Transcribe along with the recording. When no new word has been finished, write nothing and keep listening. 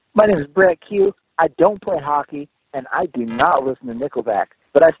My name is Brett Q. I don't play hockey, and I do not listen to Nickelback,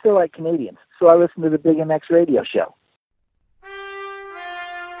 but I still like Canadians, so I listen to the Big MX radio show.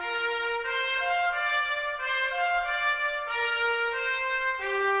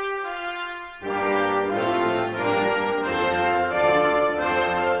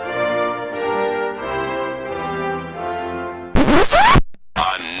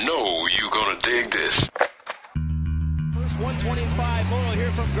 I know you're gonna dig this. 125, Moto here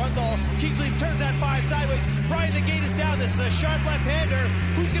from Grundle. Kingsley turns that 5 sideways. Brian, the gate is down. This is a sharp left-hander.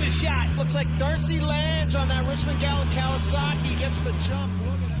 Who's going to shot? Looks like Darcy Lange on that Richmond Gallen Kawasaki gets the jump.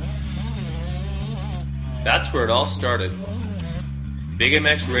 That's where it all started. Big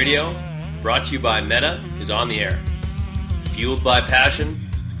MX Radio, brought to you by Meta, is on the air. Fueled by passion,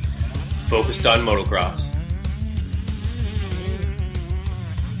 focused on motocross.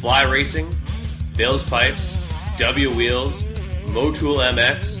 Fly Racing, Bill's Pipes, W Wheels, Motool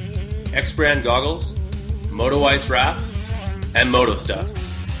MX, X-Brand Goggles, Moto Ice Wrap, and Moto Stuff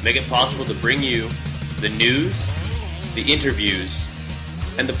make it possible to bring you the news, the interviews,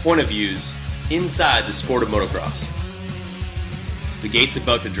 and the point of views inside the sport of motocross. The gate's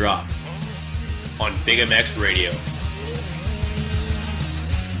about to drop on Big MX Radio.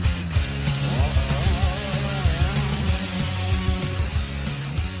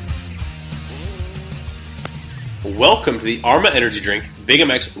 Welcome to the Arma Energy Drink Big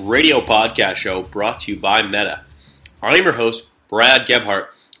MX Radio Podcast Show, brought to you by Meta. I'm your host, Brad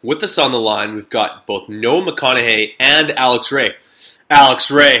Gebhart. With us on the line, we've got both Noah McConaughey and Alex Ray. Alex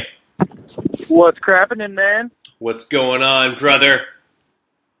Ray. What's crappin', man? What's going on, brother?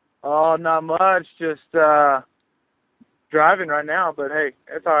 Oh, not much. Just driving right now, but hey,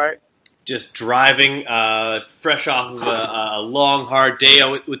 it's all right. Just driving, fresh off of a long, hard day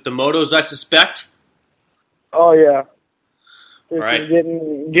with the motos, I suspect. Oh, yeah. All right.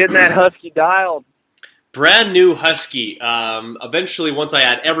 Getting that Husky dialed. Brand new Husky. Eventually, once I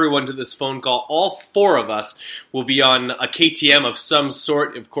add everyone to this phone call, all four of us will be on a KTM of some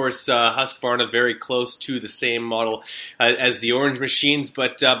sort. Of course, Husqvarna very close to the same model as the Orange Machines.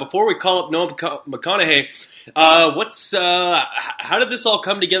 But before we call up Noah McConaughey, how did this all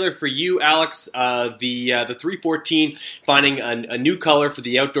come together for you, Alex? The 314 finding a new color for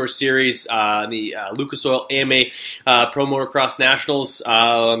the outdoor series, the Lucas Oil AMA Pro Motocross Nationals.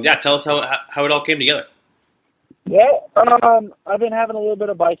 Tell us how it all came together. Yeah, I've been having a little bit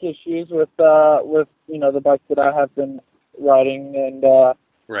of bike issues with the bikes that I have been riding, and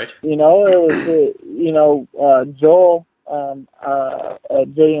right. It was Joel at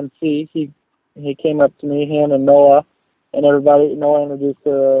JMC. He came up to me, him and Noah, and everybody. Noah introduced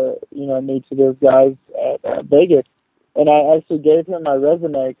me to those guys at Vegas, and I actually gave him my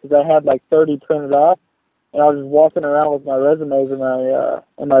resume because I had like 30 printed off, and I was just walking around with my resumes in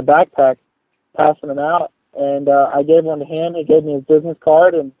my backpack, passing them out. And I gave one to him. He gave me his business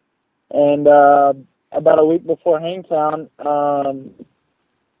card, and about a week before Hangtown,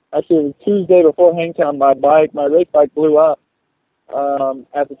 actually it was Tuesday before Hangtown, my race bike blew up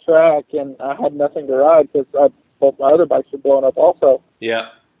at the track, and I had nothing to ride because both my other bikes were blowing up also. Yeah.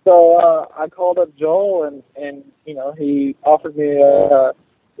 So I called up Joel, and he offered me a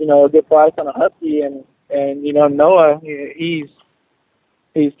good price on a Husky, and Noah,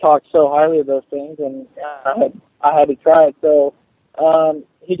 he's talked so highly of those things, and I had to try it. So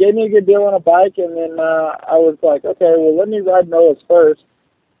he gave me a good deal on a bike, and then I was like, okay, well, let me ride Noah's first.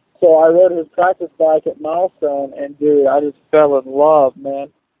 So I rode his practice bike at Milestone, and dude, I just fell in love,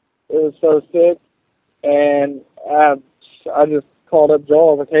 man. It was so sick, and I just called up Joel.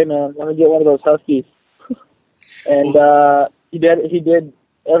 I was like, hey, man, let me get one of those Huskies. And he did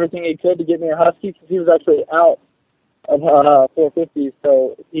everything he could to get me a Husky because he was actually out of 450s.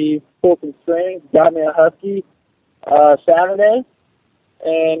 So he pulled some strings, got me a Husky Saturday.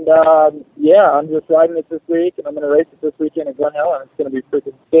 And, I'm just riding it this week, and I'm going to race it this weekend at Glen Helen. It's going to be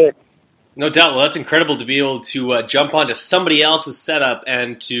freaking sick. No doubt. Well, that's incredible to be able to jump onto somebody else's setup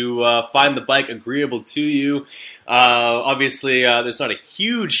and to find the bike agreeable to you. Obviously, there's not a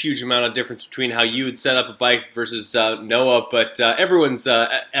huge amount of difference between how you would set up a bike versus Noah, but everyone's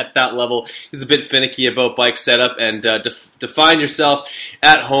at that level is a bit finicky about bike setup, and to find yourself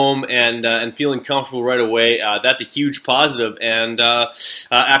at home and feeling comfortable right away, that's a huge positive. And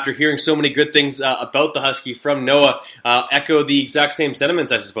after hearing so many good things about the Husky from Noah, echo the exact same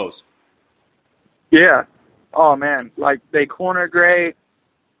sentiments, I suppose. Yeah. Oh, man. Like, they corner great.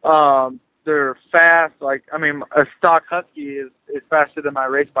 They're fast. Like, I mean, a stock Husky is faster than my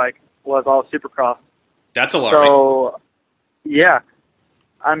race bike was all Supercross. That's a lot. So, yeah.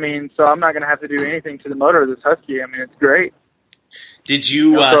 I mean, so I'm not going to have to do anything to the motor of this Husky. I mean, it's great. Did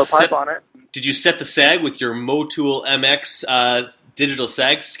you throw a pipe on it. Did you set the sag with your Motul MX digital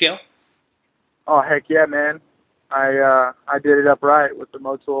sag scale? Oh heck yeah, man! I did it up right with the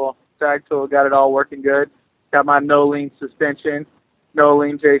Motul sag tool. Got it all working good. Got my no lean suspension, no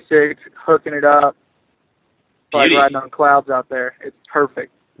lean J6, hooking it up. Like riding on clouds out there. It's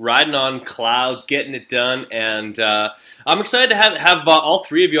perfect. Riding on clouds, getting it done, and I'm excited to have all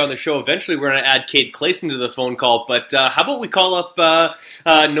three of you on the show. Eventually, we're going to add Cade Clayson to the phone call, but how about we call up Noah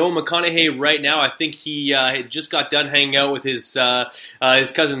McConaughey right now? I think he just got done hanging out with his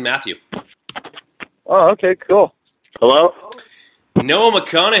cousin Matthew. Oh, okay, cool. Hello? Noah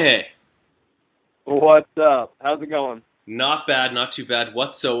McConaughey. What's up? How's it going? Not bad, not too bad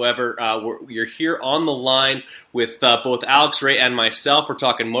whatsoever. You're here on the line with both Alex Ray and myself. We're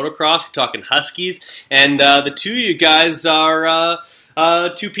talking motocross, we're talking Huskies, and the two of you guys are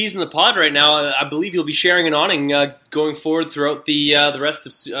two peas in the pod right now. I believe you'll be sharing an awning going forward throughout the rest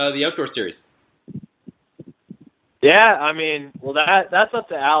of the outdoor series. Yeah, I mean, well, that's up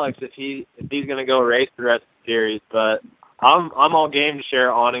to Alex if he's going to go race the rest of the series, but I'm all game to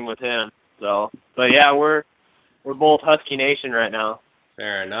share awning with him. So, but yeah, we're both Husky Nation right now.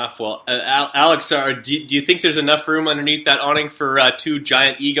 Fair enough. Well, Alex, do you think there's enough room underneath that awning for two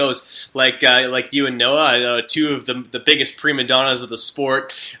giant egos like you and Noah, two of the biggest prima donnas of the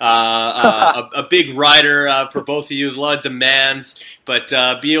sport, a big rider for both of you, a lot of demands, but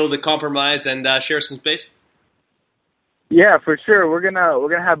be able to compromise and share some space? Yeah, for sure. We're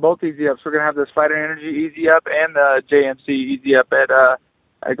gonna have both easy ups. We're gonna have the Spider Energy easy up and the JMC easy up at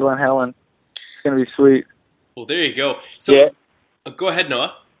Glen Helen. It's gonna be sweet. Well, there you go. So, yeah. Go ahead,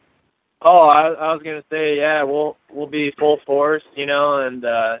 Noah. Oh, I was gonna say, yeah, we'll be full force, and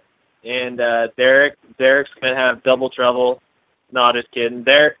Derek's gonna have double trouble. No, just kidding.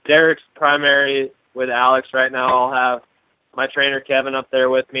 Derek's primary with Alex right now. I'll have my trainer Kevin up there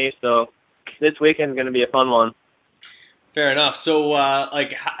with me, so this weekend's gonna be a fun one. Fair enough. So,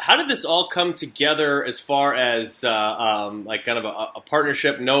 how did this all come together as far as, kind of a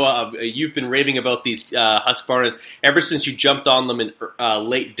partnership? Noah, you've been raving about these Husqvarnas ever since you jumped on them in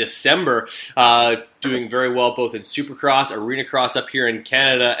late December, doing very well both in Supercross, Arena Cross up here in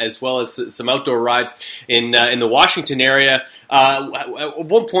Canada, as well as some outdoor rides in the Washington area. At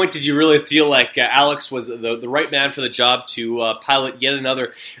one point, did you really feel like Alex was the right man for the job to pilot yet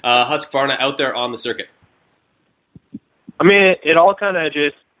another Husqvarna out there on the circuit? I mean, it all kind of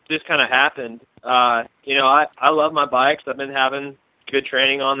just kind of happened. I love my bikes. I've been having good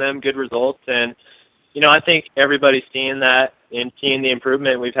training on them, good results, and I think everybody's seeing that and seeing the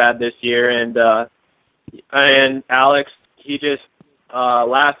improvement we've had this year. And Alex, he just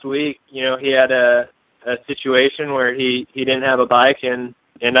last week, he had a situation where he didn't have a bike, and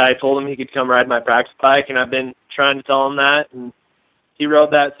I told him he could come ride my practice bike, and I've been trying to tell him that, and he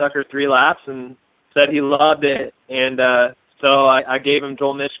rode that sucker 3 laps and said he loved it, and so I gave him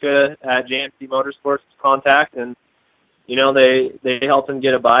Joel Nitschke at JMC Motorsports contact, and they helped him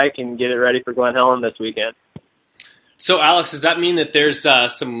get a bike and get it ready for Glen Helen this weekend. So, Alex, does that mean that there's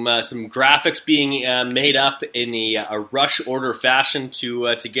some graphics being made up in a rush order fashion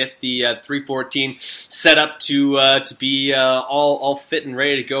to get the 314 set up to be all fit and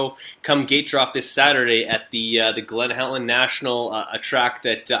ready to go come gate drop this Saturday at the Glen Helen National, a track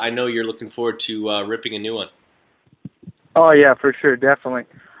that I know you're looking forward to ripping a new one? Oh yeah, for sure, definitely.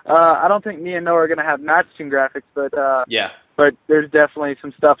 I don't think me and Noah are gonna have matching graphics, but yeah. But there's definitely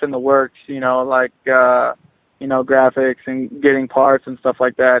some stuff in the works, graphics and getting parts and stuff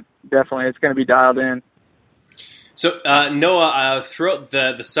like that. Definitely, it's going to be dialed in. So, Noah, throughout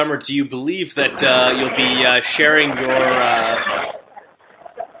the summer, do you believe that you'll be sharing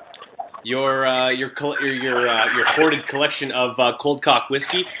your hoarded collection of Cold Cock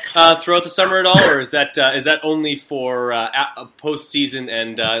whiskey throughout the summer at all, or is that only for post-season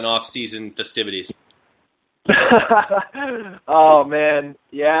and off-season festivities? Oh man,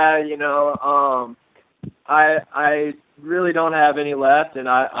 yeah, I really don't have any left, and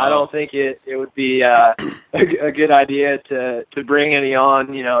I don't think it would be a good idea to bring any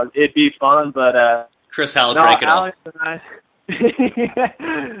on. It'd be fun, but Chris Howell drank it all.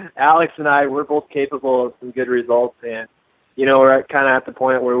 Alex and I, we're both capable of some good results, and we're kind of at the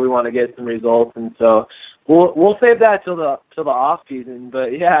point where we want to get some results, and so we'll save that till the off season.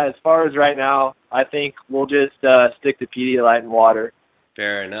 But yeah, as far as right now, I think we'll just stick to Pedialyte and water.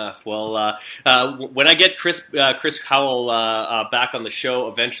 Fair enough. Well, when I get Chris Howell back on the show,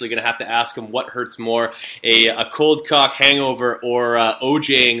 eventually going to have to ask him what hurts more, a cold cock hangover or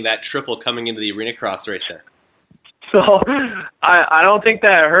OJing that triple coming into the Arena Cross race there. So I don't think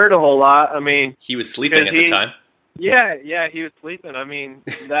that hurt a whole lot. I mean, he was sleeping at the time. Yeah, he was sleeping. I mean,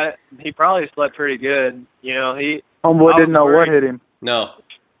 that he probably slept pretty good. You know, homeboy didn't know what hit him. No.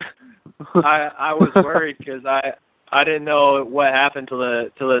 I was worried because I didn't know what happened till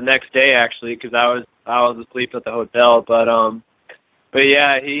the next day actually, because I was asleep at the hotel. But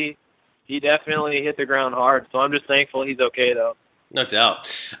yeah, he definitely hit the ground hard. So I'm just thankful he's okay though. No doubt.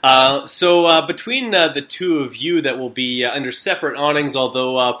 So between the two of you that will be under separate awnings,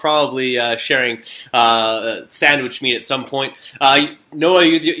 although probably sharing sandwich meat at some point, Noah,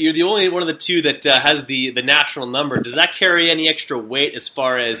 you're the only one of the two that has the national number. Does that carry any extra weight as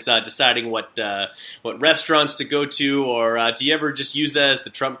far as deciding what restaurants to go to, or do you ever just use that as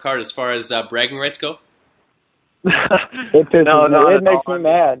the trump card as far as bragging rights go? It makes me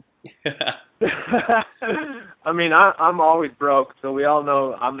mad. I mean, I'm always broke, so we all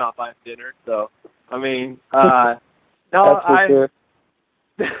know I'm not buying dinner. So, I mean, no,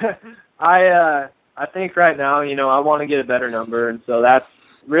 I think right now, you know, I want to get a better number, and so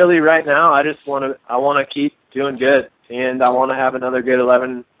that's really right now. I want to keep doing good, and I want to have another good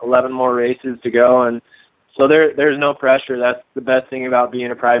 11 more races to go, and so there's no pressure. That's the best thing about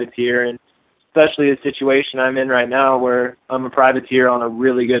being a privateer, and especially the situation I'm in right now, where I'm a privateer on a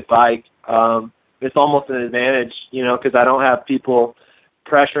really good bike. It's almost an advantage, you know, because I don't have people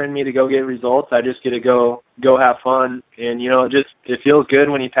pressuring me to go get results. I just get to go have fun, and you know, it feels good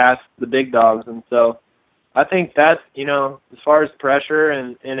when you pass the big dogs. And so, I think that, you know, as far as pressure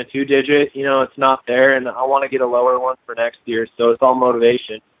and a 2-digit, you know, it's not there, and I want to get a lower one for next year. So it's all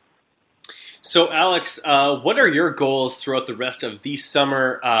motivation. So, Alex, what are your goals throughout the rest of the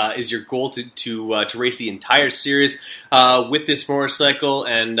summer? Is your goal to race the entire series with this motorcycle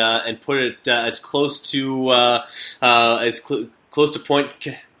and put it as close to close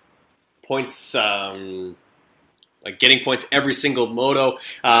to points? Like getting points every single moto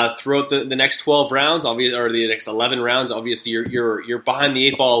throughout the next 12 rounds, obviously, or the next 11 rounds. Obviously, you're behind the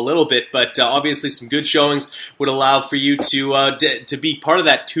 8 ball a little bit, but obviously some good showings would allow for you to be part of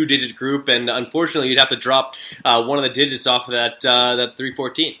that 2-digit group. And unfortunately, you'd have to drop one of the digits off of that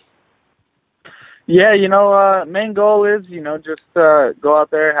 314. Yeah, you know, main goal is, you know, just go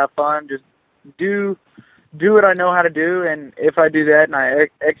out there, have fun, just do what I know how to do, and if I do that and I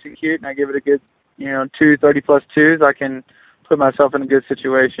execute and I give it a good, you know, 30+ twos, I can put myself in a good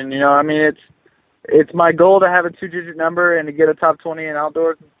situation. You know, I mean, it's my goal to have a 2-digit number and to get a top 20 in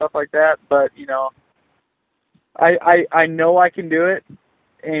outdoors and stuff like that. But, you know, I know I can do it.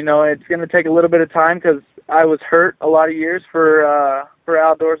 And, you know, it's going to take a little bit of time because I was hurt a lot of years for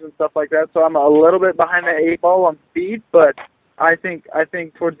outdoors and stuff like that. So I'm a little bit behind the 8 ball on speed, but I think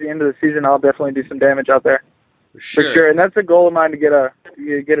towards the end of the season I'll definitely do some damage out there. For sure. And that's a goal of mine to get a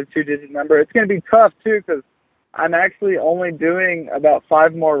 2-digit number. It's going to be tough too because I'm actually only doing about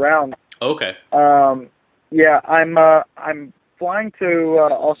 5 more rounds. Okay. Yeah, I'm flying to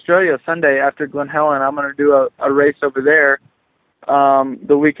Australia Sunday after Glen Helen. I'm going to do a race over there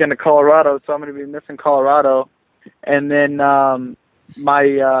the weekend of Colorado, so I'm going to be missing Colorado. And then I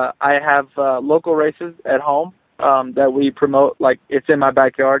have local races at home that we promote. Like, it's in my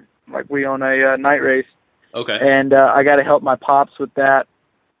backyard. Like, we own a night race. Okay. And I got to help my pops with that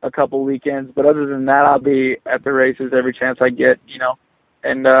a couple weekends. But other than that, I'll be at the races every chance I get, you know,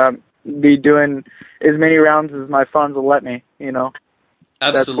 and be doing as many rounds as my funds will let me, you know.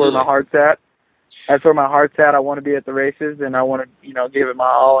 Absolutely. That's where my heart's at. That's where my heart's at. I want to be at the races, and I want to, you know, give it my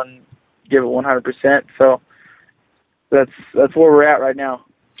all and give it 100%. So that's where we're at right now.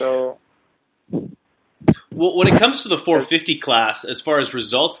 So. Well, when it comes to the 450 class, as far as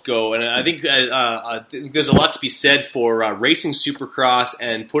results go, and I think there's a lot to be said for racing Supercross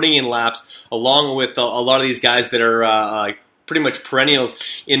and putting in laps, along with a lot of these guys that are pretty much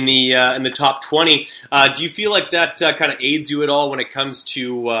perennials in the top 20. Do you feel like that kind of aids you at all when it comes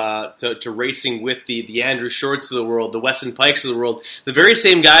to racing with the Andrew Shorts of the world, the Weston Pikes of the world, the very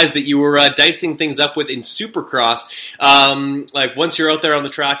same guys that you were dicing things up with in Supercross? Like, once you're out there on the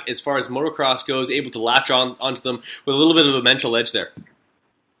track, as far as motocross goes, able to latch onto them with a little bit of a mental edge there.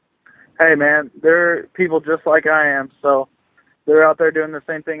 Hey man, they're people just like I am, so they're out there doing the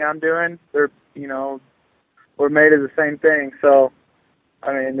same thing I'm doing. They're, you know, we're made of the same thing. So,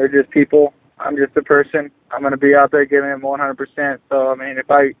 I mean, they're just people. I'm just a person. I'm going to be out there giving them 100%. So, I mean, if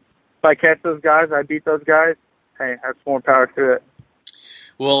I catch those guys, I beat those guys, hey, that's more power to it.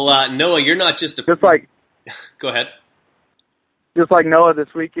 Well, Noah, you're not just a... Just like... Go ahead. Just like Noah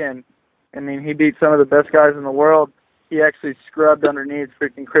this weekend. I mean, he beat some of the best guys in the world. He actually scrubbed underneath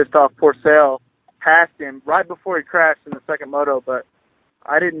freaking Christophe Pourcel, passed him right before he crashed in the second moto, but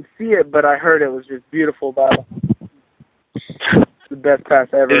I didn't see it, but I heard it was just beautiful battle. The best pass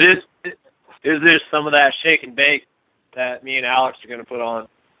ever. just some of that shake and bake that me and Alex are going to put on.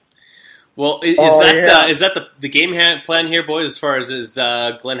 Well, is that the game plan here, boys? As far as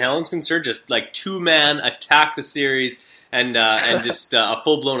Glen Helen's concerned, just like 2-man attack the series and just a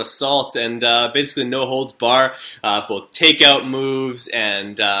full blown assault and basically no holds bar, both takeout moves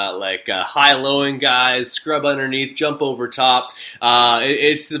and high lowing guys, scrub underneath, jump over top.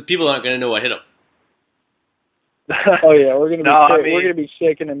 It's people aren't going to know what hit them. Oh yeah, we're gonna be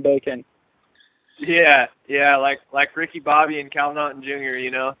shaking and baking. Yeah, like Ricky Bobby and Cal Naughton Jr.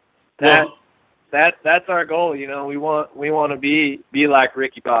 You know. That's our goal, you know. We want to be like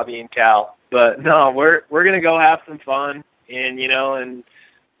Ricky Bobby and Cal, but no, we're gonna go have some fun and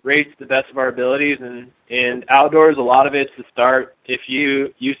race to the best of our abilities and outdoors. A lot of it's the start. If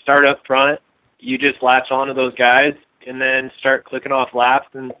you start up front, you just latch onto those guys and then start clicking off laps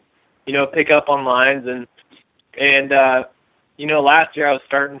and pick up on lines and last year I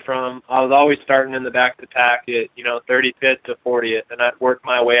was always starting in the back of the pack at, 35th to 40th, and I'd work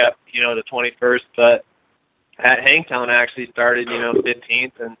my way up, to 21st, but at Hangtown I actually started,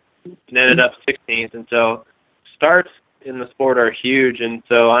 15th and ended up 16th, and so starts in the sport are huge, and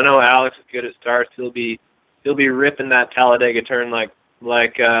so I know Alex is good at starts. He'll be ripping that Talladega turn like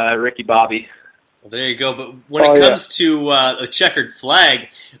Ricky Bobby. Well, there you go. But when it comes to a checkered flag,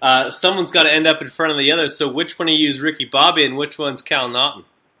 someone's got to end up in front of the other. So which one of you is Ricky Bobby and which one's Cal Naughton?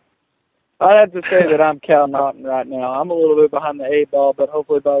 I'd have to say that I'm Cal Naughton right now. I'm a little bit behind the 8 ball, but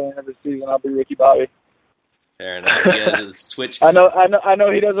hopefully by the end of the season I'll be Ricky Bobby. Fair enough. He has a switch. I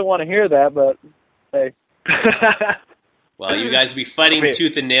know he doesn't want to hear that, but hey. Well, you guys will be fighting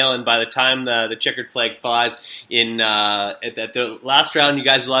tooth and nail, and by the time the checkered flag flies at the last round, you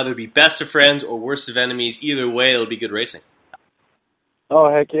guys will either be best of friends or worst of enemies. Either way, it'll be good racing.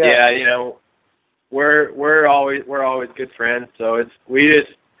 Oh heck yeah! Yeah, we're always good friends. So we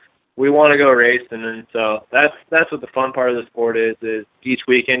want to go racing, and so that's what the fun part of the sport is each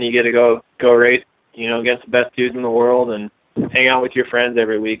weekend you get to go race, against the best dudes in the world and hang out with your friends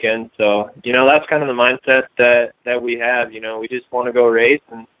every weekend. So, that's kind of the mindset that we have. We just want to go race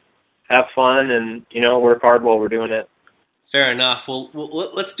and have fun and, work hard while we're doing it. Fair enough. Well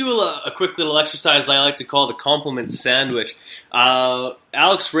let's do a quick little exercise I like to call the compliment sandwich.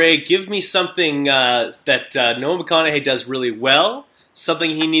 Alex Ray, give me something that Noah McConaughey does really well,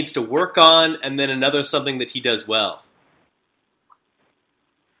 something he needs to work on, and then another something that he does well.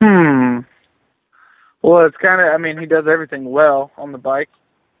 Well, it's kind of, he does everything well on the bike.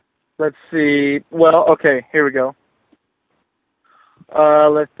 Let's see. Well, okay, here we go.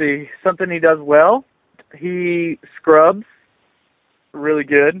 Let's see. Something he does well, he scrubs really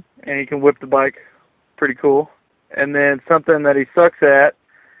good, and he can whip the bike pretty cool. And then something that he sucks at,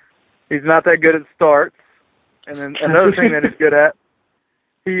 he's not that good at starts. And then another thing that he's good at,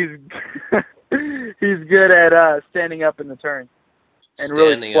 he's good at standing up in the turn and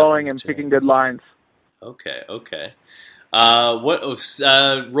really flowing and picking good lines. Okay. What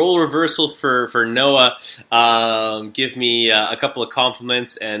role reversal for Noah? Give me a couple of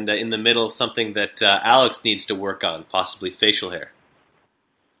compliments, and in the middle, something that Alex needs to work on, possibly facial hair.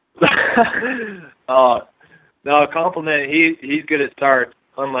 No, a compliment. He's good at starts,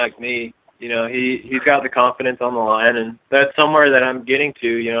 unlike me. He's got the confidence on the line, and that's somewhere that I'm getting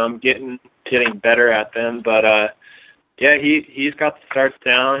to. I'm getting better at them, but he's got the starts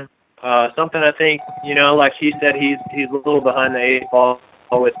down. Something I think, like he said, he's a little behind the 8 ball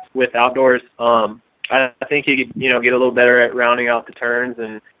with outdoors. I think he could, get a little better at rounding out the turns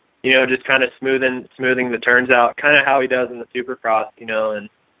and, just kind of smoothing the turns out, kind of how he does in the Supercross,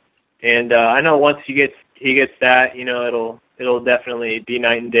 and I know once he gets that, it'll definitely be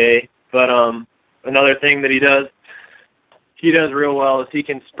night and day. But another thing that he does real well is he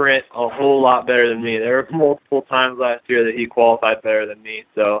can sprint a whole lot better than me. There were multiple times last year that he qualified better than me,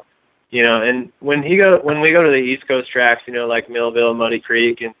 so. And when we go to the East Coast tracks, like Millville, Muddy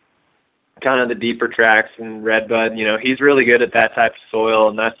Creek, and kind of the deeper tracks and Redbud, he's really good at that type of soil,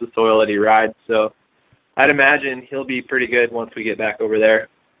 and that's the soil that he rides. So I'd imagine he'll be pretty good once we get back over there.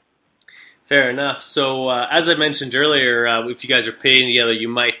 Fair enough. So as I mentioned earlier, if you guys are paying together, you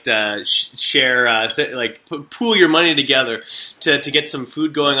might share, pool your money together to get some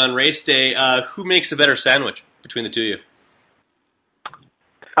food going on race day. Who makes a better sandwich between the two of you?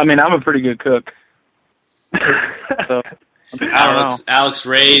 I'm a pretty good cook. So, Alex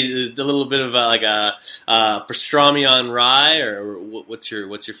Ray is a little bit of a pastrami on rye, or what's your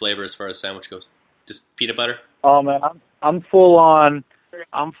flavor as far as sandwich goes? Just peanut butter? Oh man, I'm full on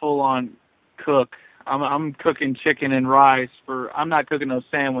cook. I'm cooking chicken and rice I'm not cooking no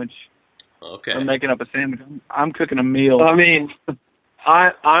sandwich. Okay. I'm making up a sandwich. I'm cooking a meal.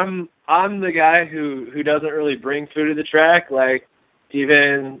 I'm I'm the guy who doesn't really bring food to the track. Like,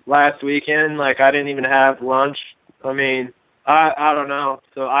 even last weekend, like, I didn't even have lunch. I mean, I don't know.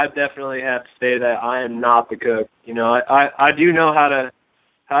 So I definitely have to say that I am not the cook. You know, I do know how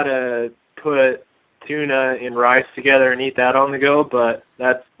to put tuna and rice together and eat that on the go, but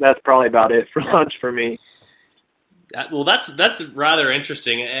that's probably about it for lunch for me. Well, that's rather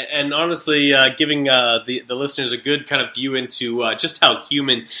interesting, and honestly, giving the listeners a good kind of view into just how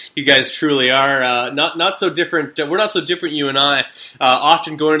human you guys truly are. Not so different. We're not so different, you and I.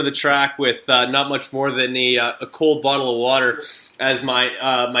 Often going to the track with not much more than a cold bottle of water as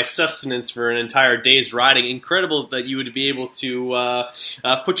my sustenance for an entire day's riding. Incredible that you would be able to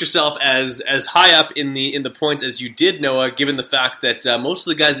put yourself as high up in the points as you did, Noah. Given the fact that most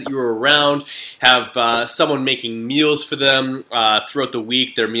of the guys that you were around have someone making meals for them throughout the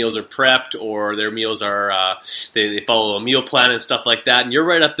week. Their meals are prepped, or their meals are they follow a meal plan and stuff like that. And you're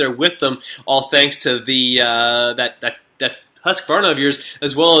right up there with them, all thanks to the that Husqvarna of yours,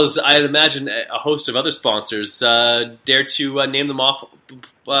 as well as I'd imagine a host of other sponsors. Dare to name them off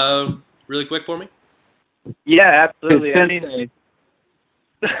really quick for me? Yeah, absolutely. I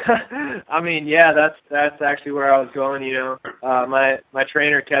mean, yeah, that's actually where I was going. You know, my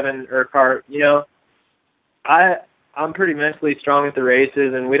trainer Kevin Urquhart. You know, I'm pretty mentally strong at the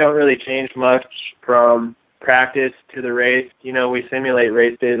races, and we don't really change much from practice to the race. You know, we simulate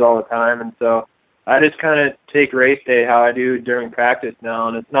race days all the time, and so I just kind of take race day how I do during practice now,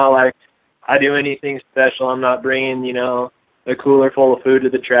 and it's not like I do anything special. I'm not bringing, you know, a cooler full of food to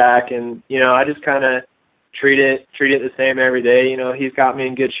the track, and, you know, I just kind of treat it the same every day. You know, he's got me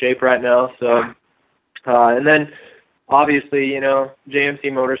in good shape right now, so, and then obviously, you know,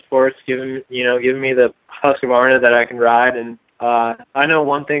 JMC Motorsports giving me the Husqvarna that I can ride, and I know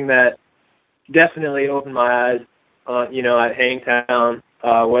one thing that definitely opened my eyes, you know, at Hangtown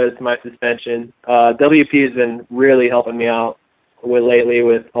was my suspension. WP has been really helping me out lately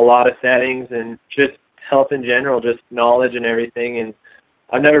with a lot of settings and just health in general, just knowledge and everything. And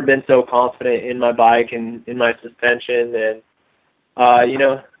I've never been so confident in my bike and in my suspension. And, you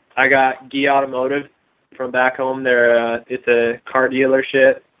know, I got Gee Automotive from back home. It's a car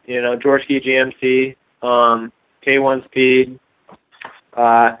dealership, you know, George Gee GMC, K1 Speed,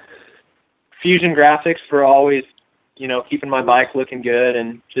 Fusion Graphics for always, you know, keeping my bike looking good,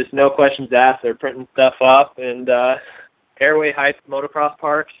 and just no questions asked. They're printing stuff up. And Airway Heights Motocross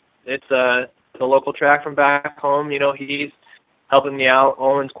Park, it's the local track from back home. You know, he's helping me out.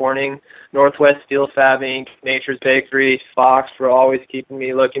 Owens Corning, Northwest Steel Fab Inc., Nature's Bakery, Fox for always keeping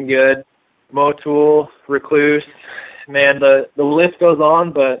me looking good. Motul, Recluse, man, the list goes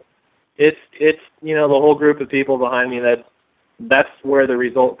on, but it's you know, the whole group of people behind me that's where the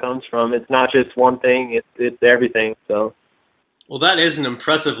result comes from. It's not just one thing, it's everything. So, well, that is an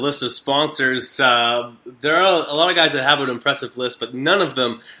impressive list of sponsors. There are a lot of guys that have an impressive list, but none of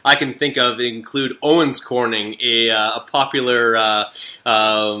them I can think of include Owens Corning, a popular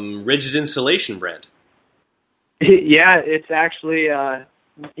rigid insulation brand. Yeah, it's actually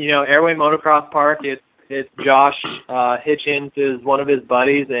you know, Airway Motocross Park. It's Josh Hitchens is one of his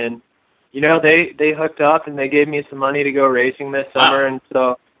buddies, and you know, they hooked up and they gave me some money to go racing this summer. And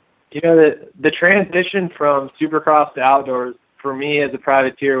so, you know, the transition from Supercross to outdoors for me as a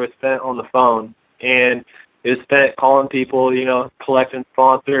privateer was spent on the phone, and it was spent calling people, you know, collecting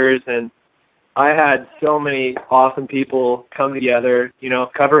sponsors. And I had so many awesome people come together, you know,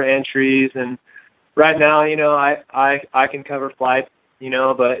 cover entries. And right now, you know, I can cover flights, you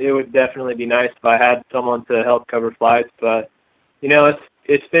know, but it would definitely be nice if I had someone to help cover flights. But, you know,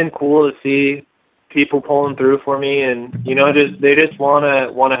 it's been cool to see people pulling through for me, and you know, they just want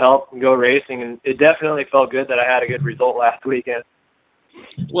to help and go racing, and it definitely felt good that I had a good result last weekend.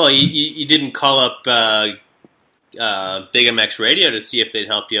 Well, you didn't call up Big MX Radio to see if they'd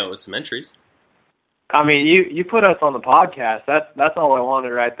help you out with some entries. I mean, you put us on the podcast. That's all I wanted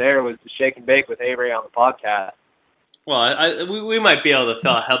right there was to shake and bake with Avery on the podcast. Well, we might be able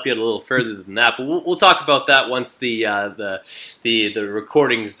to help you out a little further than that, but we'll talk about that once the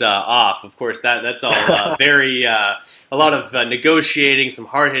recording's off. Of course, that's all very a lot of negotiating, some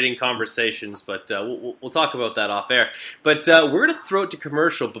hard-hitting conversations, but we'll talk about that off air. But we're going to throw it to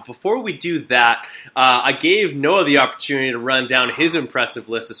commercial. But before we do that, I gave Noah the opportunity to run down his impressive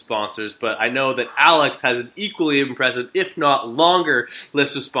list of sponsors, but I know that Alex has an equally impressive, if not longer,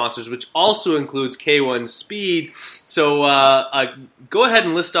 list of sponsors, which also includes K1 Speed. So go ahead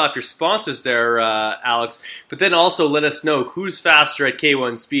and list off your sponsors there, Alex, but then also let us know who's faster at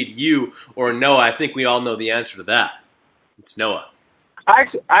K1 Speed, you or Noah. I think we all know the answer to that. It's Noah.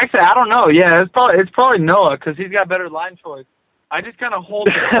 Actually, I don't know. Yeah, it's probably Noah because he's got better line choice. I just kind of hold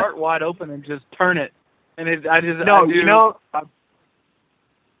the cart wide open and just turn it. And you know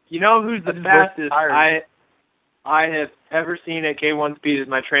who's the fastest I have ever seen at K1 Speed is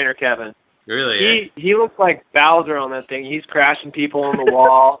my trainer, Kevin. Really? He looks like Bowser on that thing. He's crashing people on the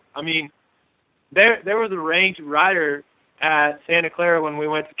wall. I mean, there was a ranked rider at Santa Clara when we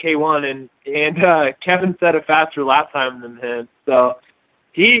went to K1, and Kevin set a faster lap time than him. So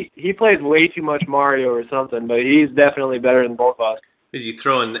he plays way too much Mario or something, but he's definitely better than both of us. Is he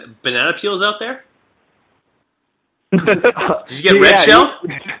throwing banana peels out there? Did you get red shelled?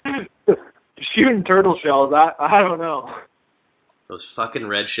 Shooting turtle shells. I don't know. Those fucking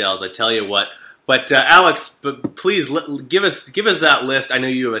red shells, I tell you what. But Alex, please give us that list. I know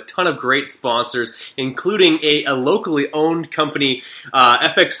you have a ton of great sponsors, including a locally owned company,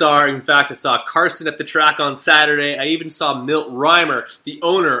 FXR. In fact, I saw Carson at the track on Saturday. I even saw Milt Reimer, the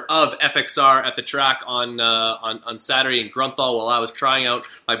owner of FXR, at the track on Saturday in Grunthal while I was trying out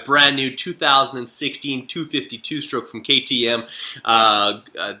my brand new 2016 252 stroke from KTM.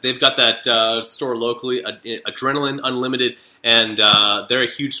 They've got that store locally, Adrenaline Unlimited. And they're a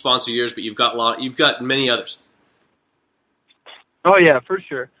huge sponsor of yours, but you've got many others. Oh yeah, for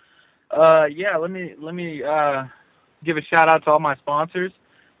sure. Let me give a shout out to all my sponsors.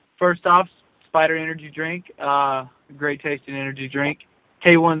 First off, Spider Energy Drink, great tasting energy drink.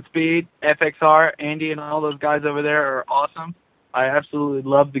 K1 Speed, FXR, Andy, and all those guys over there are awesome. I absolutely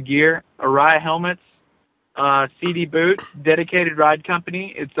love the gear. Araya Helmets, CD Boots, Dedicated Ride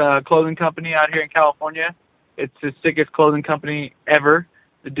Company. It's a clothing company out here in California. It's the sickest clothing company ever.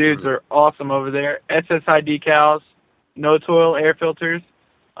 The dudes are awesome over there. SSI decals, No Toil air filters.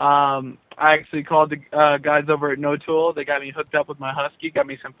 I actually called the guys over at No Toil. They got me hooked up with my Husky, got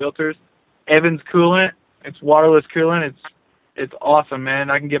me some filters. Evans Coolant. It's waterless coolant. It's awesome, man.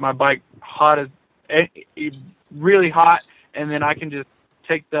 I can get my bike really hot, and then I can just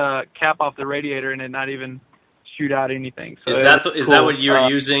take the cap off the radiator and it not even shoot out anything. So is that what you were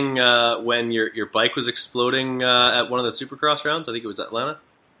using when your bike was exploding at one of the Supercross rounds? I think it was Atlanta.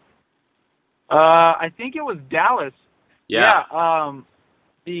 I think it was Dallas. Yeah.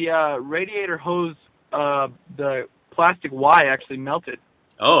 The radiator hose, the plastic Y actually melted.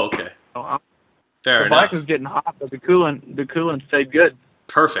 Oh, okay. So, fair enough. The bike was getting hot, but the coolant stayed good.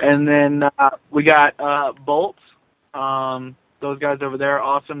 Perfect. And then we got bolts. Those guys over there are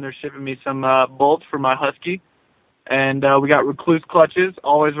awesome. They're shipping me some bolts for my Husky. And we got Recluse clutches,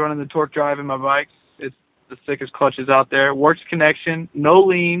 always running the torque drive in my bikes. It's the sickest clutches out there. Works Connection, no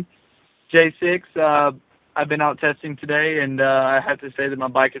lean, J6. I've been out testing today, and I have to say that my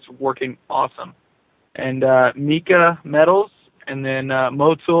bike is working awesome. And Mika Metals, and then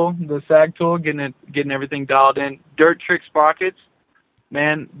Motul, the sag tool, getting everything dialed in. Dirt Trick sprockets,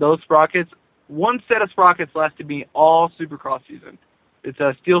 man, those sprockets. One set of sprockets lasted me all Supercross season. It's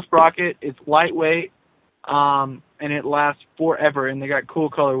a steel sprocket. It's lightweight. And it lasts forever, and they got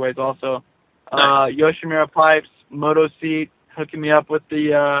cool colorways also. Nice. Yoshimura pipes, Moto seat, hooking me up with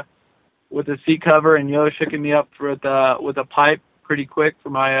the seat cover, and Yosh hooking me up with a pipe pretty quick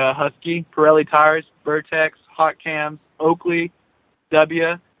for my Husky. Pirelli tires, Vertex, Hot Cams, Oakley,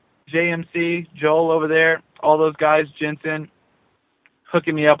 W, JMC, Joel over there, all those guys, Jensen,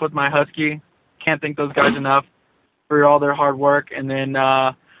 hooking me up with my Husky. Can't thank those guys enough for all their hard work. And then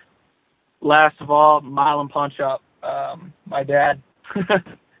last of all, Mile and Pawn Shop, my dad,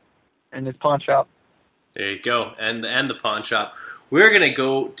 and his pawn shop. There you go, and the pawn shop. We're going to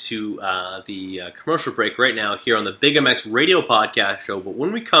go to the commercial break right now here on the Big MX Radio Podcast Show, but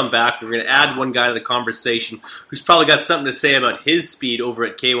when we come back, we're going to add one guy to the conversation who's probably got something to say about his speed over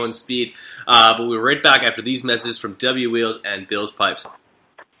at K1 Speed, but we'll be right back after these messages from W Wheels and Bill's Pipes.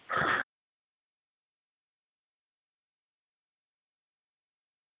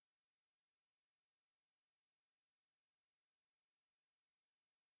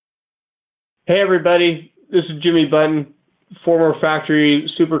 Hey everybody, this is Jimmy Button, former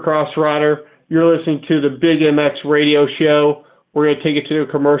factory Supercross rider. You're listening to the Big MX Radio Show. We're going to take it to a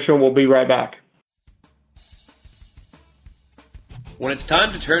commercial and we'll be right back. When it's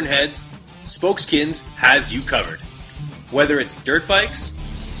time to turn heads, Spokeskins has you covered. Whether it's dirt bikes,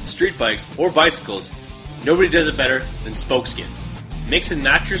 street bikes, or bicycles, nobody does it better than Spokeskins. Mix and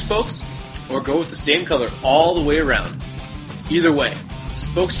match your spokes, or go with the same color all the way around. Either way,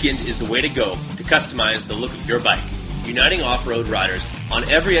 Spokeskins is the way to go to customize the look of your bike. Uniting off-road riders on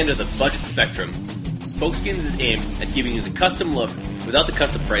every end of the budget spectrum, Spokeskins is aimed at giving you the custom look without the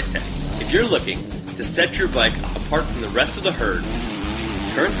custom price tag. If you're looking to set your bike apart from the rest of the herd,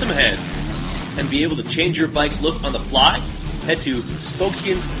 turn some heads, and be able to change your bike's look on the fly, head to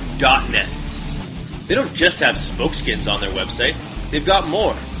spokeskins.net. They don't just have Spokeskins on their website, they've got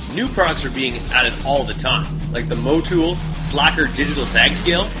more. New products are being added all the time, like the Motul Slacker Digital Sag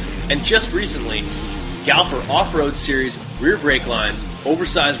Scale, and just recently, Galfer Off-Road Series rear brake lines,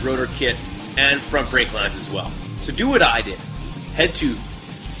 oversized rotor kit, and front brake lines as well. So do what I did. Head to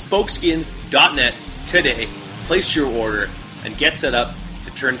spokeskins.net today, place your order, and get set up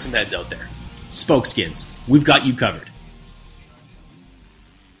to turn some heads out there. Spokeskins, we've got you covered.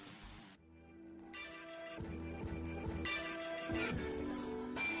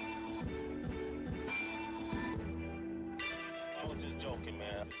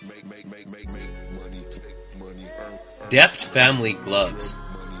 Deft Family Gloves.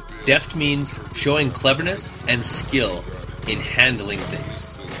 Deft means showing cleverness and skill in handling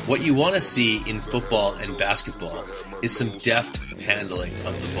things. What you want to see in football and basketball is some deft handling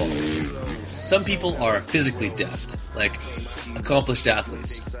of the ball. Some people are physically deft, like accomplished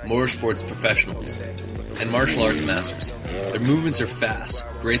athletes, motorsports professionals, and martial arts masters. Their movements are fast,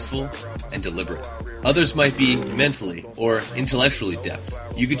 graceful, and deliberate. Others might be mentally or intellectually deft.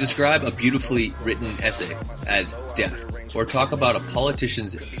 You could describe a beautifully written essay as deft, or talk about a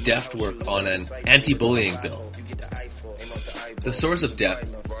politician's deft work on an anti-bullying bill. The source of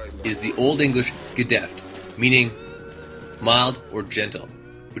deft is the Old English gedeft, meaning mild or gentle,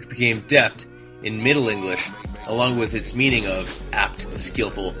 which became deft in Middle English, along with its meaning of apt,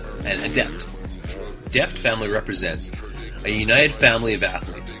 skillful, and adept. Deft Family represents a united family of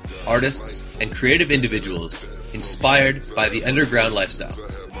athletes, artists, and creative individuals inspired by the underground lifestyle.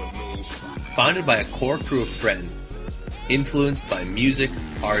 Founded by a core crew of friends, influenced by music,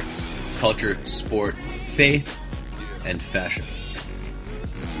 arts, culture, sport, faith, and fashion.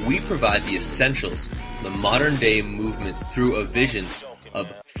 We provide the essentials of the modern-day movement through a vision of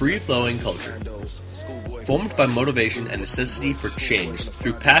free-flowing culture, formed by motivation and necessity for change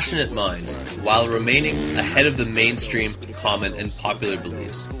through passionate minds while remaining ahead of the mainstream, common, and popular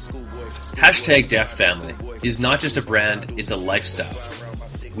beliefs. Hashtag Deft Family is not just a brand, it's a lifestyle.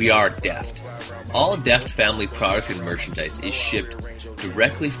 We are Deft. All Deft Family product and merchandise is shipped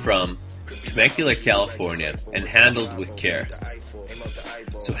directly from Temecula, California, and handled with care.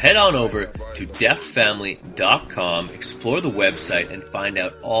 So head on over to deftfamily.com, explore the website, and find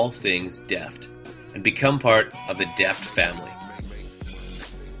out all things Deft, and become part of the Deft family.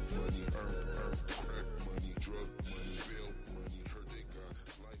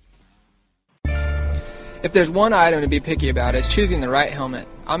 If there's one item to be picky about, it's choosing the right helmet.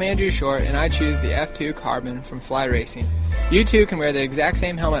 I'm Andrew Short, and I choose the F2 Carbon from Fly Racing. You too can wear the exact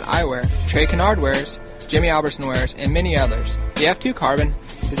same helmet I wear, Trey Kennard wears, Jimmy Albertson wears, and many others. The F2 Carbon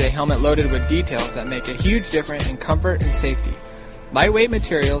is a helmet loaded with details that make a huge difference in comfort and safety. Lightweight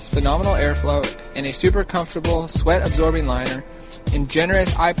materials, phenomenal airflow, and a super comfortable sweat-absorbing liner, and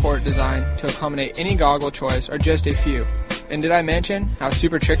generous eye port design to accommodate any goggle choice are just a few. And did I mention how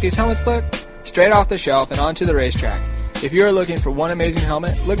super trick these helmets look? Straight off the shelf and onto the racetrack. If you are looking for one amazing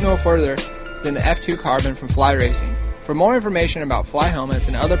helmet, look no further than the F2 Carbon from Fly Racing. For more information about Fly helmets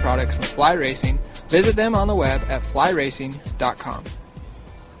and other products from Fly Racing, visit them on the web at flyracing.com.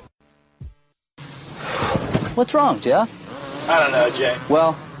 What's wrong, Jeff? I don't know, Jay.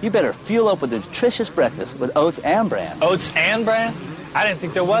 Well, you better fuel up with a nutritious breakfast with Oats and Bran. Oats and Bran? I didn't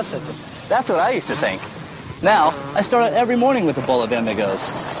think there was such a thing. That's what I used to think. Now, I start out every morning with a bowl of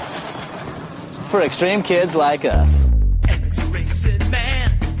Amigos. For extreme kids like us. X-Racing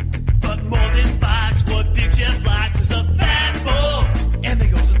Man, but more than bikes, what Big Jeff likes is a fat bowl.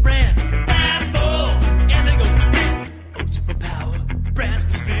 Amigos with Bran, fat bowl. Amigos with Bran, Oats for power, Bran's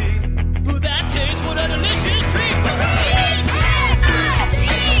for speed. Ooh, that tastes what a delicious treat.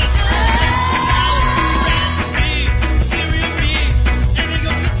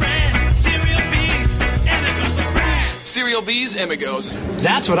 Cereal B's Amigos.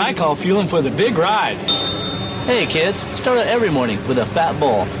 That's what I call fueling for the big ride. Hey kids, start out every morning with a fat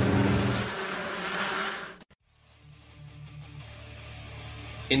bowl.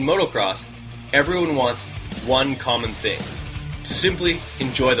 In motocross, everyone wants one common thing: to simply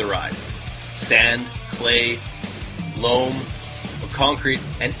enjoy the ride. Sand, clay, loam, or concrete,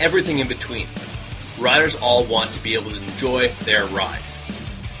 and everything in between. Riders all want to be able to enjoy their ride.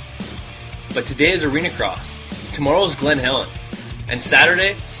 But today is Arena Cross. Tomorrow is Glen Helen, and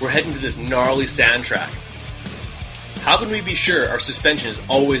Saturday we're heading to this gnarly sand track. How can we be sure our suspension is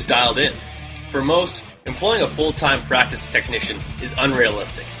always dialed in? For most, employing a full-time practice technician is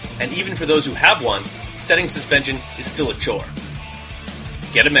unrealistic, and even for those who have one, setting suspension is still a chore.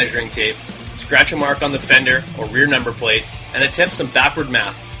 Get a measuring tape, scratch a mark on the fender or rear number plate, and attempt some backward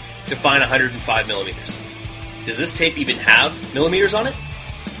math to find 105 millimeters. Does this tape even have millimeters on it?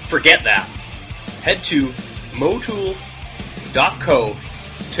 Forget that. Head to motool.co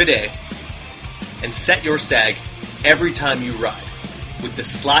today and set your sag every time you ride with the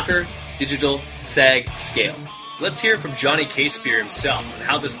Slacker Digital Sag Scale. Let's hear from Johnny K-Spear himself and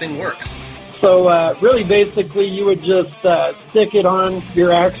how this thing works. So really basically you would just stick it on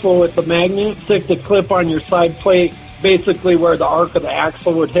your axle with the magnet, stick the clip on your side plate basically where the arc of the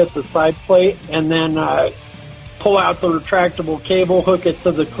axle would hit the side plate, and then pull out the retractable cable, hook it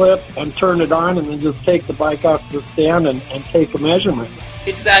to the clip, and turn it on, and then just take the bike off the stand and take a measurement.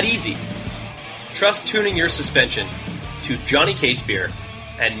 It's that easy. Trust tuning your suspension to Johnny K-Spear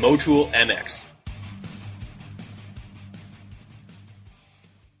and Motool MX.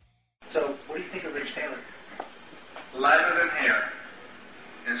 So, what do you think of Rich Taylor? Lighter than air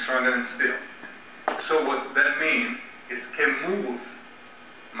and stronger than steel. So what that means is it can move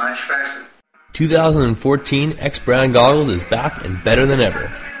much faster. 2014 X-Brand Goggles is back and better than ever.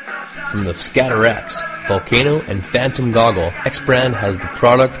 From the Scatter X, Volcano, and Phantom Goggle, X-Brand has the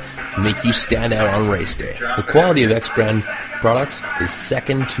product to make you stand out on race day. The quality of X-Brand products is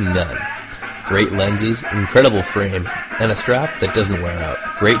second to none. Great lenses, incredible frame, and a strap that doesn't wear out.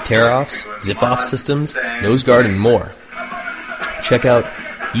 Great tear-offs, zip-off systems, nose guard, and more. Check out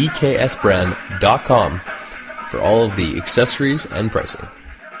eksbrand.com for all of the accessories and pricing.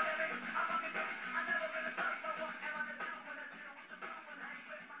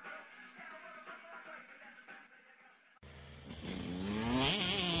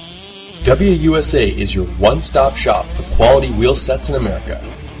 WUSA is your one-stop shop for quality wheel sets in America.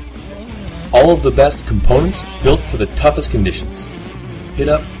 All of the best components built for the toughest conditions. Hit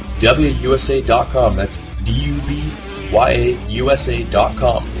up WUSA.com, that's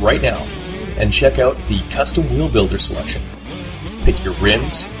DUBYAUSA.com right now, and check out the custom wheel builder selection. Pick your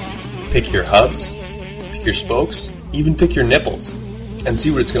rims, pick your hubs, pick your spokes, even pick your nipples, and see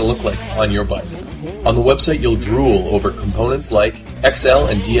what it's going to look like on your bike. On the website, you'll drool over components like XL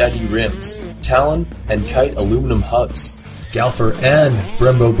and DID rims, Talon and Kite aluminum hubs, Galfer and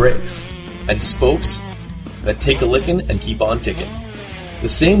Brembo brakes, and spokes that take a licking and keep on ticking. The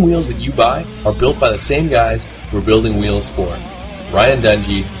same wheels that you buy are built by the same guys who are building wheels for Ryan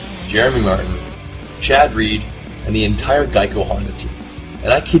Dungey, Jeremy Martin, Chad Reed, and the entire Geico Honda team.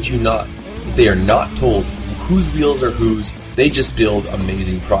 And I kid you not, they are not told whose wheels are whose, they just build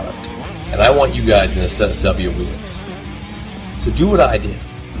amazing product. And I want you guys in a set of W wheels. So do what I did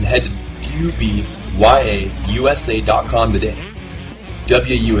and head to DUBYAUSA.com today.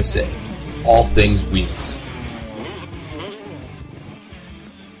 WUSA, all things wheels.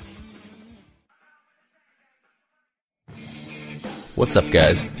 What's up,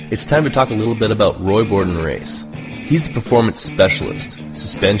 guys? It's time to talk a little bit about Roy Borden Race. He's the performance specialist.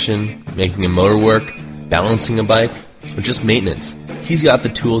 Suspension, making a motor work, balancing a bike, or just maintenance. He's got the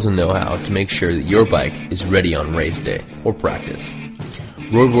tools and know-how to make sure that your bike is ready on race day or practice.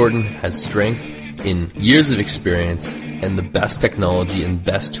 Roy Borden has strength in years of experience and the best technology and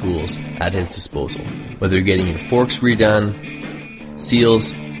best tools at his disposal. Whether you're getting your forks redone,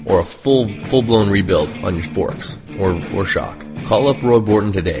 seals, or a full-blown rebuild on your forks or shock. Call up Roy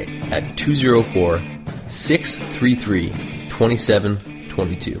Borden today at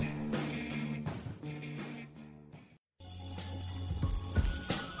 204-633-2722.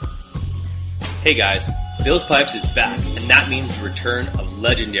 Hey guys, Bill's Pipes is back, and that means the return of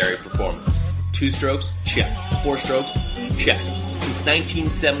legendary performance. 2 strokes? Check. 4 strokes? Check. Since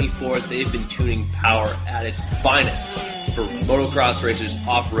 1974, they've been tuning power at its finest for motocross racers,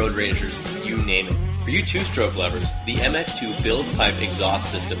 off-road racers, you name it. For you 2-stroke lovers, the MX2 Bill's Pipe exhaust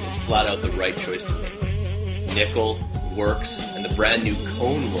system is flat out the right choice to make. Nickel, works, and the brand new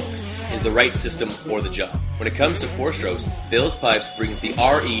cone look is the right system for the job. When it comes to 4 strokes, Bill's Pipes brings the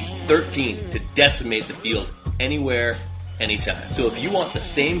RE13 to decimate the field anywhere, anytime. So if you want the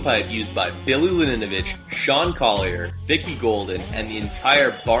same pipe used by Billy Laninovich, Sean Collier, Vicky Golden, and the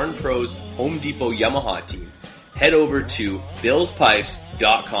entire Barn Pros Home Depot Yamaha team, head over to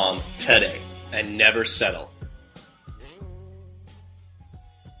billspipes.com today and never settle.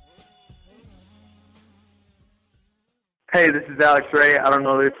 Hey, this is Alex Ray. I don't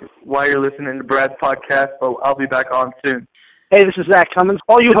know why you're listening to Brad's podcast, but I'll be back on soon. Hey, this is Zach Cummins.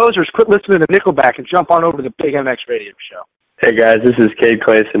 All you hosers, quit listening to Nickelback and jump on over to the Big MX Radio Show. Hey, guys, this is Cade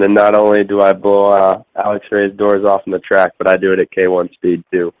Clayson, and not only do I blow Alex Ray's doors off on the track, but I do it at K1 speed,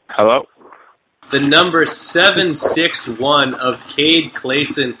 too. Hello? The number 761 of Cade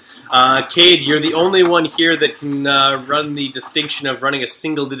Clayson. Cade, you're the only one here that can run the distinction of running a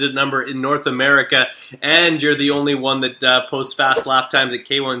single-digit number in North America, and you're the only one that posts fast lap times at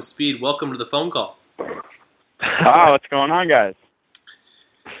K1 speed. Welcome to the phone call. Wow, what's going on, guys?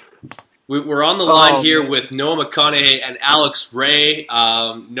 We're on the line here with Noah McConaughey and Alex Ray.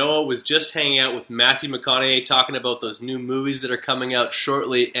 Noah was just hanging out with Matthew McConaughey talking about those new movies that are coming out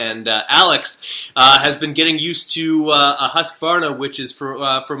shortly, and Alex has been getting used to a Husqvarna, which is, for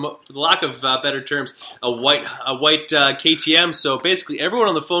the lack of better terms, a white KTM. So basically, everyone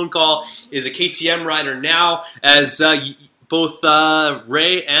on the phone call is a KTM rider now, as both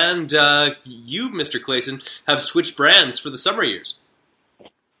Ray and you, Mr. Clayson, have switched brands for the summer years.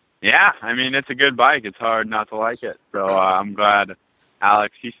 Yeah, I mean, it's a good bike. It's hard not to like it. So I'm glad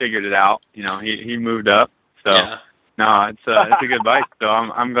Alex, he figured it out. You know, he moved up. So, no, it's a good bike. So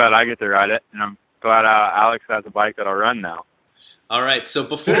I'm glad I get to ride it. And I'm glad Alex has a bike that I'll run now. All right, so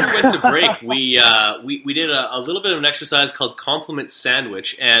before we went to break, we did a little bit of an exercise called Compliment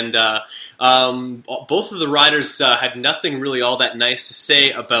Sandwich, and both of the riders had nothing really all that nice to say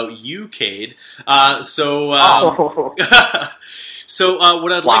about you, Cade. So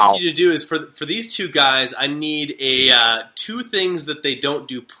what I'd like you to do is for these two guys, I need two things that they don't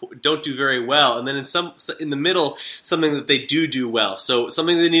do very well, and then in the middle, something that they do well. So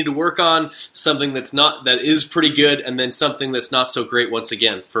something they need to work on, something that is pretty good, and then something that's not so great. Once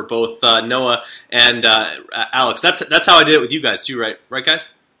again, for both Noah and Alex, that's how I did it with you guys too, right,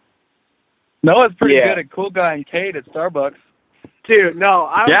 guys? Noah's pretty good at Cool Guy and Cade at Starbucks. Dude, no,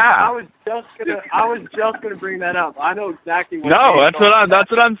 I was just gonna bring that up. I know exactly what. No,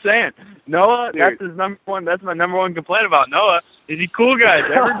 that's what I'm saying. Noah, dude. That's his number one. That's my number one complaint about Noah. Is he cool guy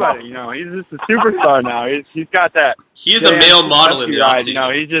to everybody? You know, he's just a superstar now. He's got that. He's a male model in the offseason. You know,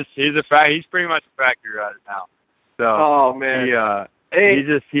 he's pretty much a factory rider now. So, oh man, he's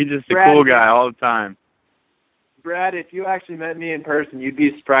just Brad, a cool guy all the time. Brad, if you actually met me in person, you'd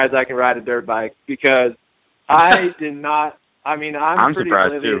be surprised I can ride a dirt bike, because I did not. I mean, I'm pretty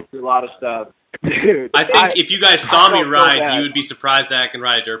oblivious to a lot of stuff. Dude, I think if you guys saw me ride, you would be surprised that I can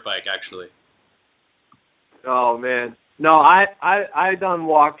ride a dirt bike, actually. Oh, man. No, I done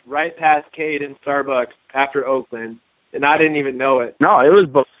walked right past Cade in Starbucks after Oakland, and I didn't even know it. No, it was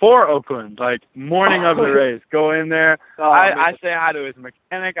before Oakland, like morning of the race. Go in there. I say hi to his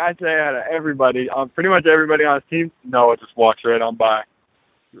mechanic. I say hi to everybody. Pretty much everybody on his team. Noah just walks right on by.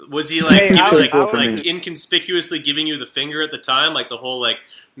 Was he inconspicuously giving you the finger at the time, like the whole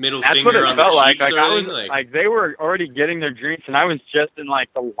middle finger on the cheeks? Like they were already getting their drinks, and I was just in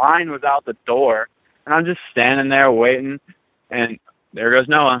the line was out the door, and I'm just standing there waiting, and there goes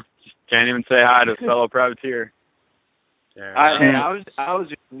Noah. Just can't even say hi to a fellow privateer. I was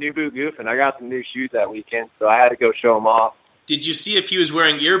just new boot goofing. I got some new shoes that weekend, so I had to go show them off. Did you see if he was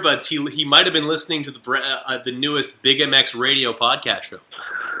wearing earbuds? He might have been listening to the newest Big MX Radio podcast show.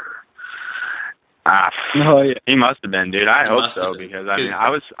 He must have been, dude. I hope so, because I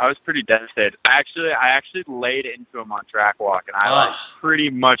was pretty devastated. I actually laid into him on track walk, and I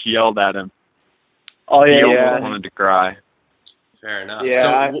pretty much yelled at him. Oh yeah, he almost wanted to cry. Fair enough.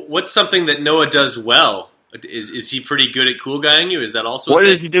 Yeah, so what's something that Noah does well? Is he pretty good at cool guying you? Is that also what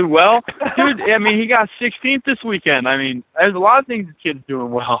does he do well? Dude, I mean, he got 16th this weekend. I mean, there's a lot of things the kid's doing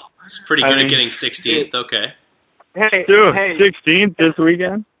well. He's pretty good at getting 16th. Okay. Hey, 16th this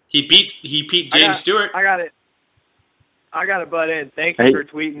weekend. He beat James Stewart. I got to butt in. Thank you for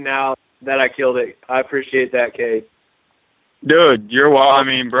tweeting out that I killed it. I appreciate that, Cade. Dude, you're well. I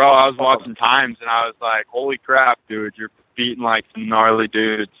mean, bro, I was watching times and I was like, "Holy crap, dude! You're beating some gnarly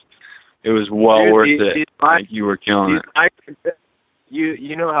dudes." It was worth it. You were killing it.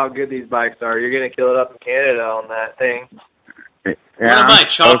 You know how good these bikes are. You're gonna kill it up in Canada on that thing. Yeah, what am I,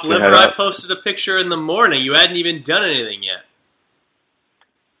 chopped liver? I posted a picture in the morning. You hadn't even done anything yet.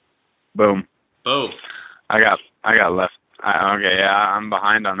 Boom. I got left. I'm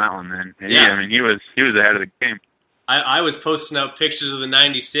behind on that one, man. Yeah, I mean, he was ahead of the game. I was posting out pictures of the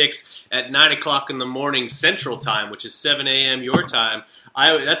 96 at 9 o'clock in the morning Central Time, which is 7 a.m. your time.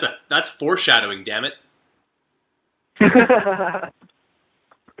 That's foreshadowing, damn it. Heck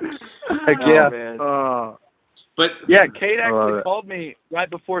yeah. Man. But yeah, Cade actually called me right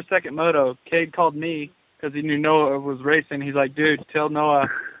before second moto. Cade called me because he knew Noah was racing. He's like, "Dude, tell Noah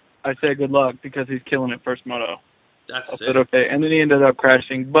I said good luck because he's killing it first moto." That's I said okay, and then he ended up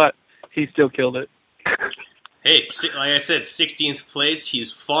crashing, but he still killed it. Hey, like I said, 16th place.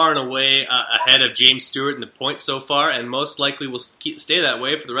 He's far and away ahead of James Stewart in the points so far, and most likely will stay that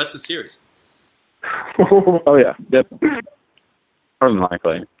way for the rest of the series. Oh, yeah. Yep. More than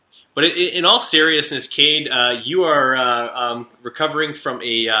likely. But in all seriousness, Cade, you are recovering from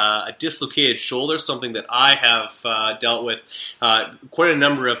a dislocated shoulder, something that I have dealt with quite a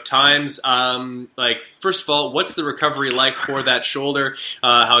number of times. First of all, what's the recovery like for that shoulder?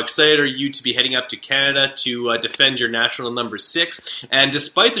 How excited are you to be heading up to Canada to defend your national number 6? And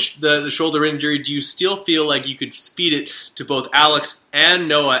despite the shoulder injury, do you still feel like you could speed it to both Alex and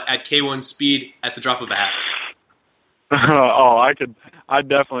Noah at K1 speed at the drop of a hat? I'd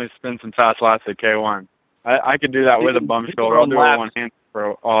definitely spin some fast laps at K1. I could do that with a bum shoulder. I'll do it with one hand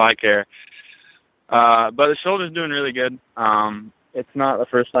for all I care. But the shoulder's doing really good. It's not the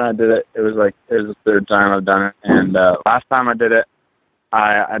first time I did it. It was the third time I've done it. And last time I did it,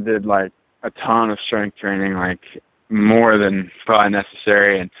 I did like a ton of strength training, like more than probably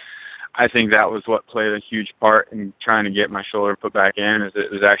necessary. And I think that was what played a huge part in trying to get my shoulder put back in. Is it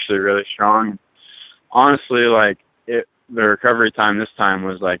was actually really strong. Honestly, the recovery time this time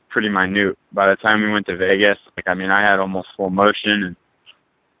was like pretty minute. By the time we went to Vegas, I had almost full motion,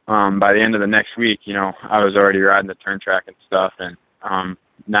 and by the end of the next week, I was already riding the turn track and stuff. And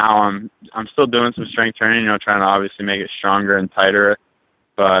now I'm still doing some strength training, trying to obviously make it stronger and tighter.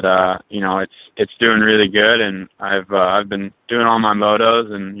 But it's doing really good, and I've been doing all my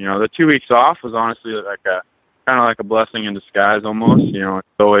motos, and the 2 weeks off was honestly kind of like a blessing in disguise almost.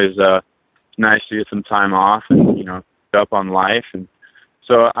 It's always nice to get some time off and up on life. And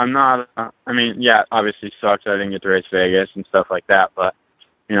so I'm not, obviously sucks I didn't get to race Vegas and stuff like that, but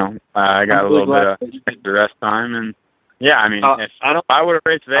I got a little bit of extra rest time. And if I would have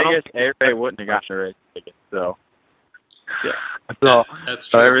raced Vegas, A-Ray wouldn't have got to race Vegas. So that's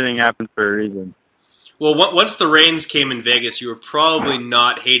true. So everything happens for a reason. Well, once the rains came in Vegas, you were probably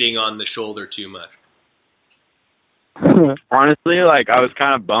not hating on the shoulder too much. Honestly, I was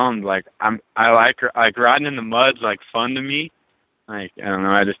kind of bummed. I like riding in the mud's fun to me. I don't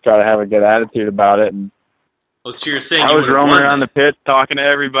know. I just try to have a good attitude about it. And so you're saying I was roaming around the pits talking to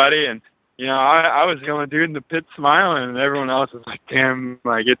everybody, and I was the only dude in the pit smiling, and everyone else was like, "Damn,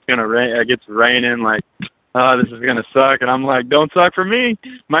 it's gonna rain. It's raining. This is gonna suck." And I'm like, "Don't suck for me.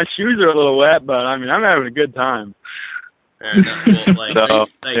 My shoes are a little wet, but I'm having a good time." Fair enough. Well,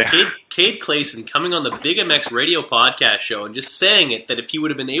 Cade Clason coming on the Big MX radio podcast show and just saying that if he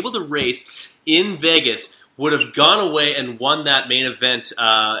would have been able to race in Vegas, would have gone away and won that main event,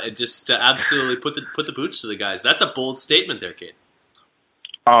 and just absolutely put the boots to the guys. That's a bold statement there, Cade.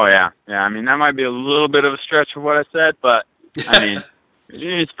 Oh yeah. That might be a little bit of a stretch for what I said, but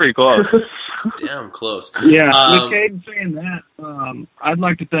it's pretty close. It's damn close. Yeah, with Cade saying that, I'd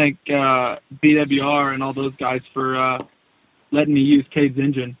like to thank BWR and all those guys for letting me use Cade's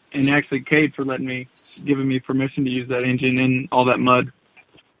engine, and actually Cade for giving me permission to use that engine in all that mud.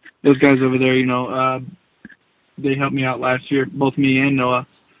 Those guys over there, they helped me out last year, both me and Noah,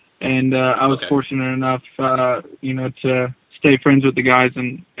 and I was fortunate enough, to stay friends with the guys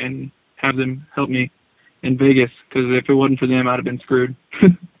and have them help me in Vegas, because if it wasn't for them, I'd have been screwed.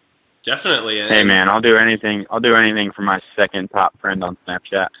 Definitely. Hey man, I'll do anything for my second top friend on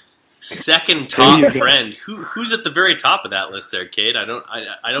Snapchat. Second top friend. Who's at the very top of that list there, Cade? I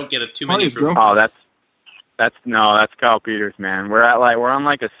don't get too many from. Oh, that's Kyle Peters, man. We're on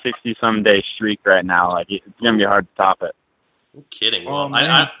a 60-some day streak right now. It's gonna be hard to top it. I'm kidding. Well,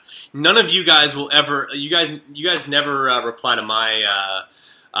 none of you guys will ever. You guys never reply to my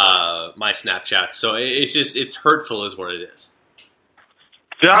my Snapchat, so it's hurtful, is what it is.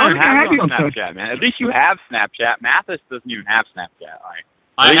 I don't have you on Snapchat, man. At least you have Snapchat. Mathis doesn't even have Snapchat.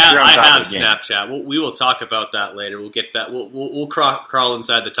 I have Snapchat. We will talk about that later. We'll get that. We'll crawl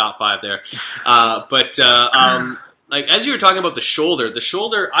inside the top 5 there. As you were talking about the shoulder,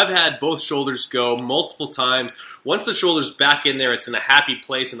 I've had both shoulders go multiple times. Once the shoulder's back in there, it's in a happy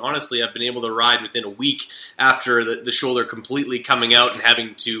place. And honestly, I've been able to ride within a week after the shoulder completely coming out and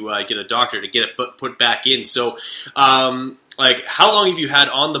having to get a doctor to get it put back in. So, how long have you had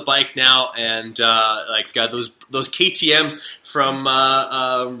on the bike now? And those KTMs from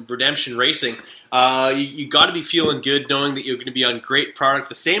Redemption Racing, you got to be feeling good knowing that you're going to be on great product,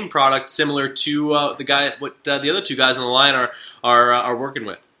 the same product, similar to the other two guys on the line are working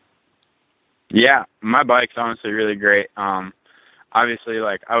with. Yeah, my bike's honestly really great. Obviously,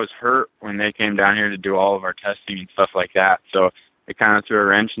 I was hurt when they came down here to do all of our testing and stuff like that, so it kind of threw a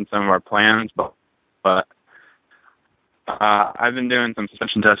wrench in some of our plans, but I've been doing some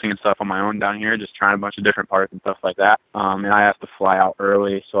suspension testing and stuff on my own down here, just trying a bunch of different parts and stuff like that. And I have to fly out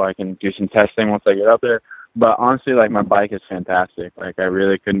early so I can do some testing once I get up there. But honestly, my bike is fantastic. I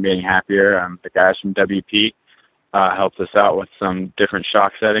really couldn't be any happier. The guys from WP helped us out with some different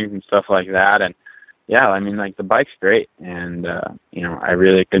shock settings and stuff like that. And yeah, I mean, like the bike's great, and you know, I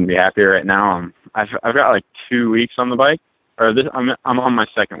really couldn't be happier right now. I've got like 2 weeks on the bike, or this I'm on my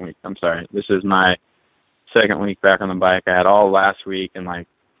second week. I'm sorry, this is my second week back on the bike. I had all last week and like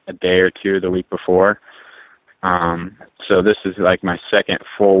a day or two the week before. So this is like my second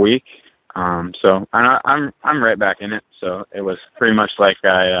full week. So I'm right back in it. So it was pretty much like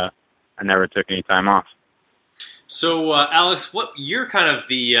I never took any time off. So, Alex, you're kind of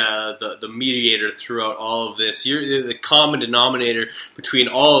the mediator throughout all of this. You're the common denominator between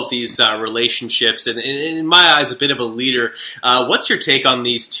all of these relationships, and in my eyes, a bit of a leader. What's your take on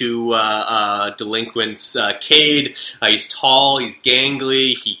these two delinquents? Cade, he's tall, he's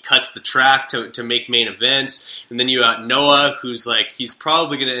gangly, he cuts the track to make main events, and then you got Noah, who's like he's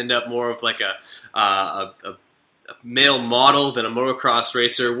probably going to end up more of like a male model than a motocross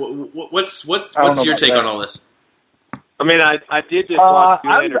racer. What's your take on all this? I mean, I did just watch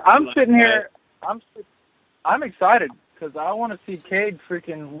I'm sitting here. I'm excited because I want to see Cade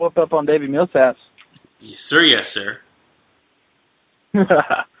freaking whoop up on Davey Millsap. Yes, sir. Yes, sir.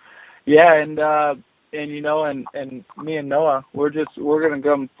 Yeah, and you know, and me and Noah, we're gonna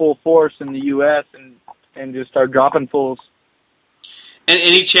come full force in the U.S. and just start dropping fools. And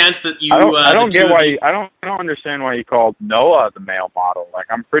any chance that you? I don't get why. I don't understand why you called Noah the male model. Like,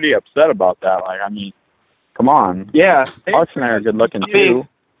 I'm pretty upset about that. Like, I mean. Come on. Yeah. Alex and I are good looking too.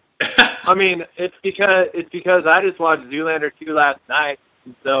 I mean, it's because I just watched Zoolander 2 last night.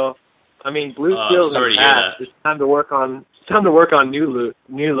 So, I mean, blue skills in the past. It's time to work on new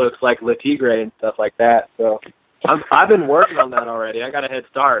looks like Le Tigre and stuff like that. So, I've been working on that already. I got a head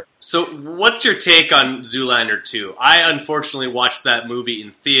start. So, what's your take on Zoolander 2? I unfortunately watched that movie in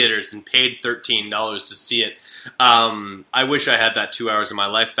theaters and paid $13 to see it. I wish I had that 2 hours of my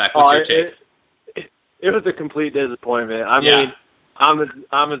life back. What's your take? It was a complete disappointment. I mean, I'm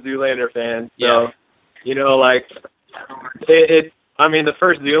a Zoolander fan, so you know, like it. I mean, the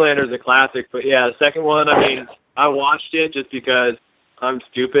first Zoolander is a classic, but yeah, the second one. I mean, I watched it just because I'm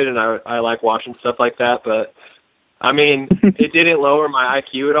stupid and I like watching stuff like that. But I mean, it didn't lower my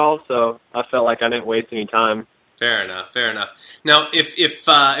IQ at all, so I felt like I didn't waste any time. Fair enough. Now, if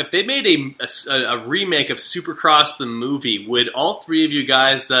they made a remake of Supercross the movie, would all three of you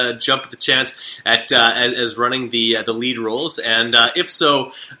guys jump at the chance at as running the lead roles? And if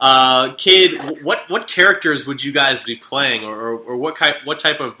so, Cade, what characters would you guys be playing, or what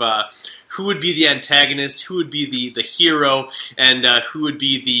type of who would be the antagonist, who would be the hero, and who would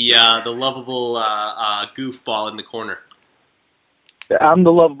be the lovable goofball in the corner? I'm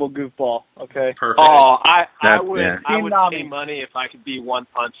the lovable goofball. Okay. Perfect. Oh, I would pay money if I could be one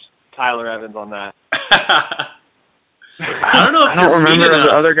punch Tyler Evans on that. I don't know. If I don't remember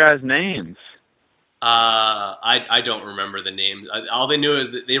the other guys' names. I don't remember the names. All they knew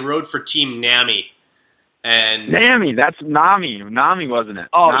is that they rode for Team Nami. And Nami, that's Nami. Nami, wasn't it?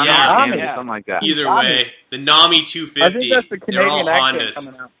 Oh, Nami, yeah, Nami, something like that. Either way, the Nami 250. I think that's the Canadian they're all Hondas.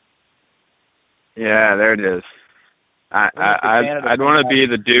 coming out. Yeah, there it is. I'd want to be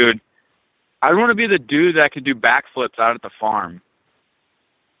the dude. I'd want to be the dude that could do backflips out at the farm.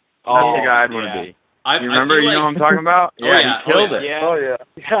 That's the guy I'd want to be. You remember? You know what I'm talking about? He killed it. Oh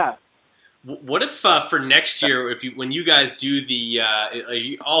yeah. What if for next year, when you guys do the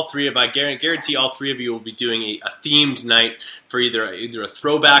all three of I guarantee all three of you will be doing a themed night for either a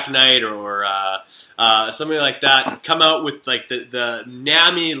throwback night or something like that. Come out with like the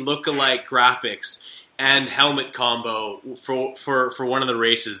Nami lookalike graphics and helmet combo for one of the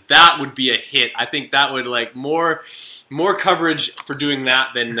races. That would be a hit. I think that would like more coverage for doing that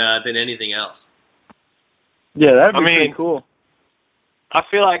than anything else. Yeah, that'd be pretty cool. I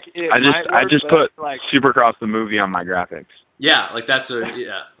feel like I just put Supercross the movie on my graphics. Yeah, like that's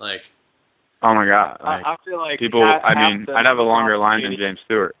like. Oh my god! Like, I feel like people. I'd have a longer line than James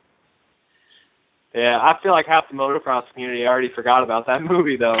Stewart. Yeah, I feel like half the motocross community already forgot about that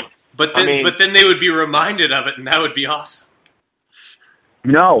movie though. But then they would be reminded of it, and that would be awesome.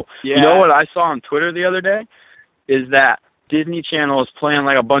 No, yeah. You know what I saw on Twitter the other day is that Disney Channel is playing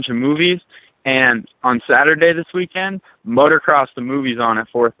like a bunch of movies. And on Saturday this weekend, Motocross the movie's on at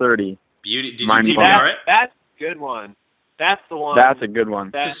 4:30. Beauty. Did you people hear it? That's a good one. That's the one. That's a good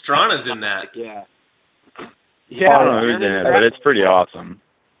one. Pastrana's in that. Yeah. Yeah. I don't know who's in it, but it's pretty awesome.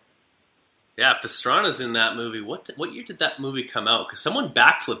 Yeah, Pastrana's in that movie. What year did that movie come out? Because someone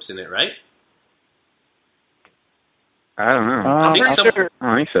backflips in it, right? I don't know. I think so. I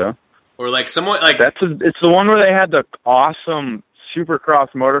don't think so. Or like someone like it's the one where they had the awesome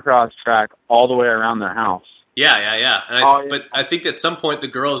Supercross motocross track all the way around their house. Yeah. But I think at some point the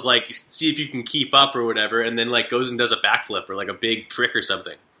girl's like, see if you can keep up or whatever, and then like goes and does a backflip or like a big trick or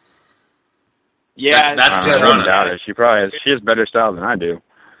something. Yeah, that's I wouldn't doubt it. She has better style than I do.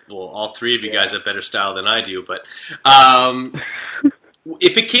 Well, all three of you guys have better style than I do, but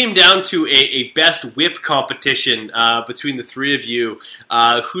if it came down to a best whip competition between the three of you,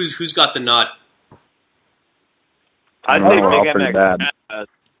 who's got the nod? I'd say Big MX. Bad.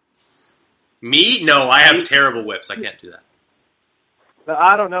 Me? No, I have terrible whips. I can't do that. But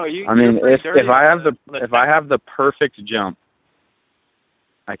I don't know. If I have the perfect jump,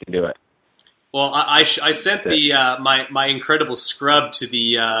 I can do it. Well, I sent my incredible scrub to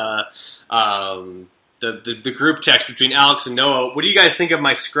the group text between Alex and Noah. What do you guys think of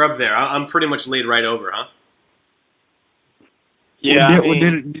my scrub there? I'm pretty much laid right over, huh? Yeah.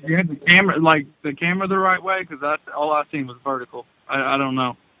 Did you have the camera the right way? Because that's all I seen was vertical. I don't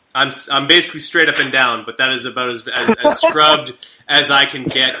know. I'm basically straight up and down, but that is about as scrubbed as I can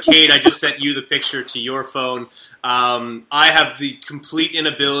get. Kate, I just sent you the picture to your phone. I have the complete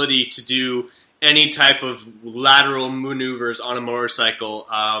inability to do any type of lateral maneuvers on a motorcycle.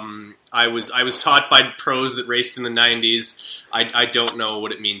 I was taught by pros that raced in the 90s. I don't know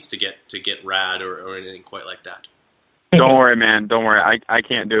what it means to get rad or anything quite like that. Don't worry, man. Don't worry. I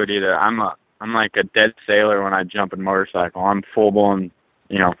can't do it either. I'm like a dead sailor when I jump in a motorcycle. I'm full blown,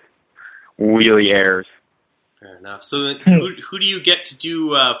 wheelie airs. Fair enough. So then, who do you get to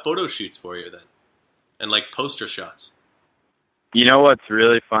do photo shoots for you then, and like poster shots? You know what's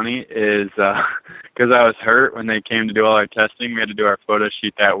really funny is because I was hurt when they came to do all our testing, we had to do our photo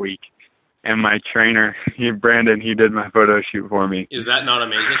shoot that week. And my trainer, Brandon, he did my photo shoot for me. Is that not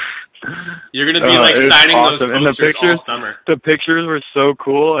amazing? You're going to be signing awesome. those posters all summer. The pictures were so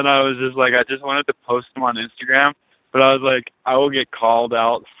cool, and I was just like, I just wanted to post them on Instagram, but I was like, I will get called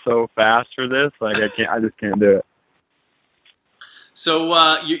out so fast for this. Like, I just can't do it.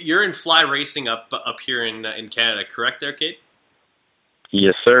 So you're in fly racing up here in Canada, correct there, Kate?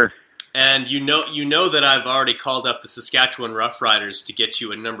 Yes, sir. And you know that I've already called up the Saskatchewan Roughriders to get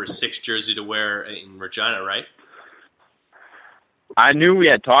you a number 6 jersey to wear in Regina, right? I knew we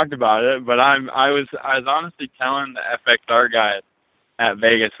had talked about it, but I was honestly telling the FXR guys at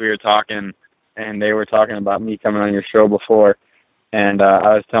Vegas, we were talking, and they were talking about me coming on your show before, and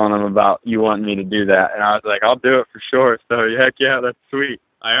I was telling them about you wanting me to do that, and I was like, I'll do it for sure. So heck yeah, that's sweet.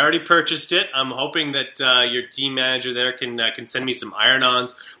 I already purchased it. I'm hoping that your team manager there can send me some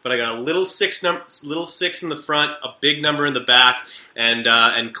iron-ons. But I got a little six in the front, a big number in the back, and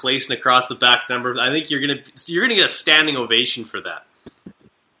Clayson across the back number. I think you're gonna get a standing ovation for that.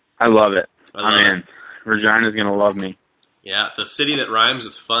 I love it. Regina's gonna love me. Yeah, the city that rhymes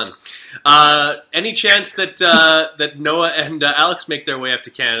with fun. Any chance that Noah and Alex make their way up to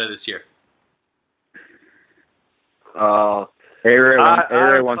Canada this year?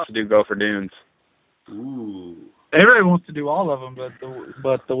 A-Ray wants to do Gopher Dunes. Ooh. A-Ray wants to do all of them,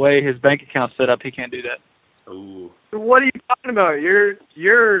 but the way his bank account's set up, he can't do that. Ooh. What are you talking about? You're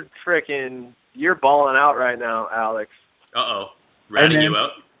balling out right now, Alex. Uh-oh. Ratting you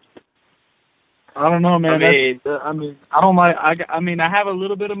out? I don't know, man. I don't like. I have a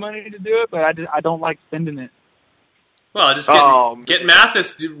little bit of money to do it, but I don't like spending it. Well, just get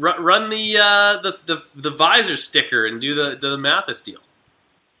Mathis. Run the visor sticker and do the Mathis deal.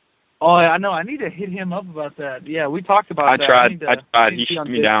 Oh, I know. I need to hit him up about that. Yeah, we talked about that. I tried. He shut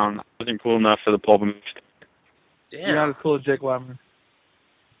me down. I wasn't cool enough for the pulpit. Damn. You're not as cool as Jake Weimer.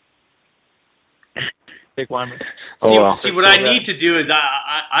 Jake Weimer. See, what I need to do is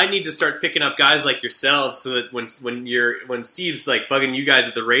I need to start picking up guys like yourselves, so that when Steve's like bugging you guys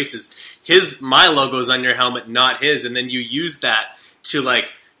at the races, my logo's on your helmet, not his, and then you use that to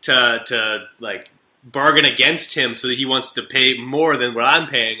bargain against him, so that he wants to pay more than what I'm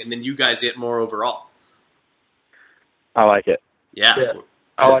paying, and then you guys get more overall. I like it. Yeah.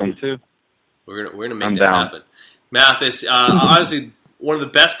 I like it too. We're gonna make that happen. Mathis, honestly, one of the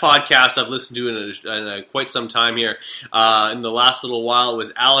best podcasts I've listened to in quite some time here. In the last little while, it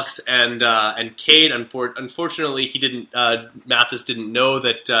was Alex and Cade. Unfortunately, Mathis didn't know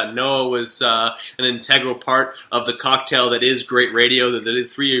that Noah was an integral part of the cocktail that is great radio. That the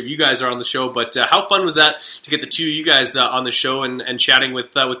three of you guys are on the show. But how fun was that to get the two of you guys on the show and chatting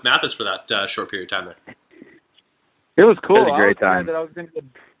with Mathis for that short period of time there? It was cool. It was a great time. That I was going to get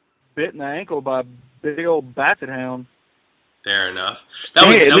bit in the ankle by a big old basset hound. Fair enough. That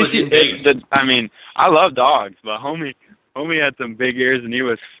was in Vegas. I love dogs, but homie had some big ears, and he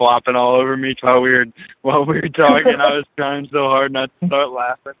was flopping all over me while we were talking. I was trying so hard not to start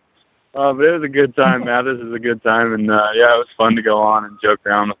laughing. But it was a good time. Mathis is a good time, and it was fun to go on and joke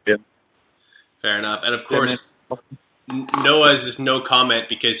around with him. Fair enough. And of course, Noah has just no comment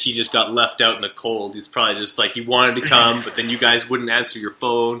because he just got left out in the cold. He's probably just like, he wanted to come, but then you guys wouldn't answer your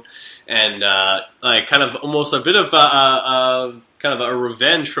phone, and like kind of almost a bit of kind of a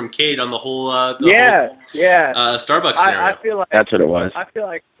revenge from Cade on the whole Starbucks scenario. I feel like that's what it was. I feel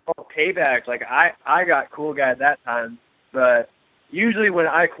like payback. Like I got cool guy that time, but usually when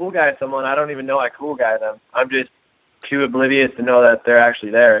I cool guy someone, I don't even know I cool guy them. I'm just too oblivious to know that they're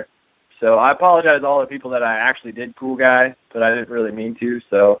actually there. So I apologize to all the people that I actually did cool guy, but I didn't really mean to.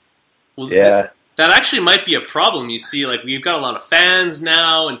 So, yeah. That actually might be a problem. You see, like, we've got a lot of fans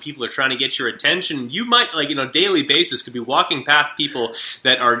now, and people are trying to get your attention. You might, like, daily basis could be walking past people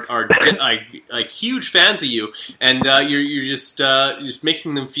that are like huge fans of you, and you're just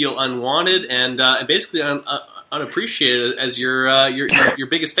making them feel unwanted and basically unappreciated as your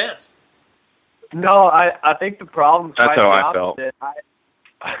biggest fans. No, I think the problem. That's how I felt.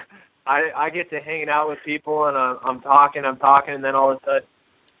 I get to hanging out with people, and I'm talking, and then all of a sudden,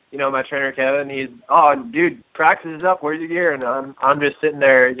 my trainer Kevin, he's, oh, dude, practice is up. Where's your gear? And I'm just sitting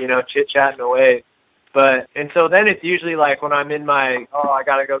there, chit chatting away. And so then it's usually like when I'm in my, I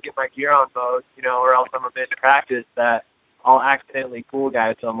gotta go get my gear on mode, or else I'm a bit practice that I'll accidentally cool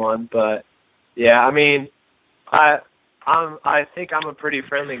guy someone. But yeah, I mean, I think I'm a pretty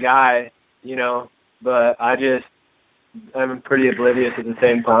friendly guy, but I'm pretty oblivious at the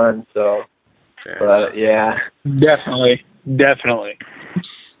same time, so. But yeah, definitely.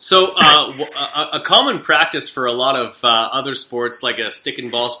 So a common practice for a lot of other sports, like stick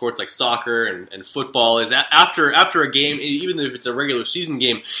and ball sports like soccer and football, is after a game, even if it's a regular season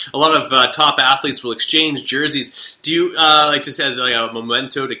game, a lot of top athletes will exchange jerseys. Do you like just as like a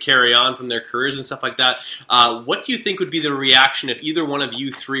memento to carry on from their careers and stuff like that? What do you think would be the reaction if either one of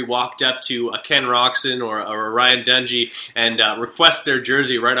you three walked up to a Ken Roxon or a Ryan Dungey and request their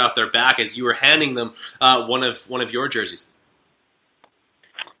jersey right off their back as you were handing them one of your jerseys?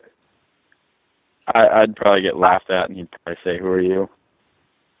 I'd probably get laughed at, and he'd probably say, "Who are you?"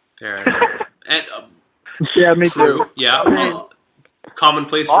 Fair enough. And, yeah, me too. Yeah,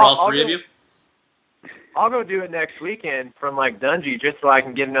 commonplace for all three of you. I'll go do it next weekend from like Dungey just so I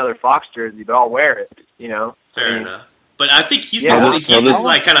can get another Fox jersey, but I'll wear it. Fair enough. But I think he's been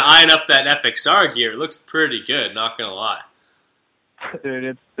like kind of eyeing up that FXR gear. It looks pretty good. Not gonna lie. Dude,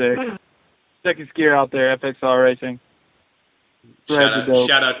 it's sick. Sickest gear out there, FXR Racing.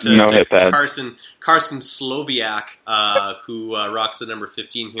 Shout out to Carson Sloviak, who rocks the number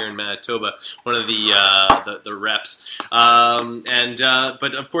 15 here in Manitoba, one of the reps.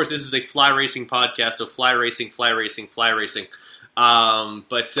 But of course, this is a fly racing podcast, so fly racing.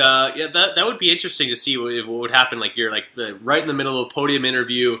 That would be interesting to see what would happen. Like you're like right in the middle of a podium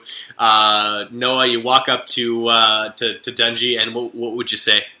interview. Noah, you walk up to Dungey, and what would you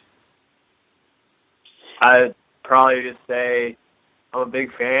say? I'd probably just say, I'm a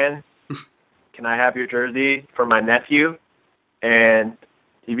big fan. Can I have your jersey for my nephew? And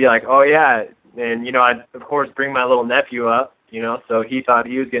he'd be like, oh, yeah. And, I'd, of course, bring my little nephew up, so he thought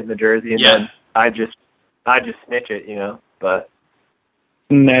he was getting the jersey. And then I just snitch it, but.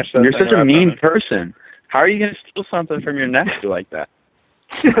 You're such a mean person. How are you going to steal something from your nephew like that?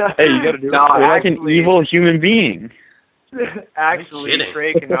 Hey, you got to do it. You're like an evil human being. Actually,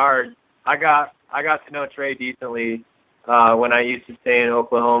 Trey Kennard, I got to know Trey decently when I used to stay in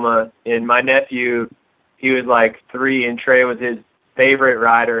Oklahoma. And my nephew, he was like 3, and Trey was his favorite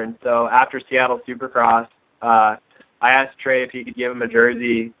rider. And so after Seattle Supercross, I asked Trey if he could give him a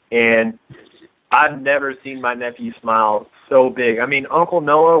jersey, and I've never seen my nephew smile so big. I mean, Uncle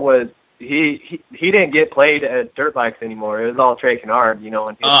Noah was he didn't get played at dirt bikes anymore. It was all Trey Kennard, when he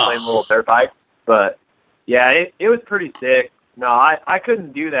was playing little dirt bikes. But yeah, it was pretty sick. No, I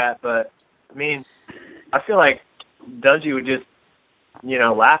couldn't do that, but I mean, I feel like Dungey would just,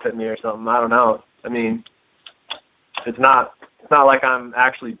 laugh at me or something. I don't know. I mean, it's not like I'm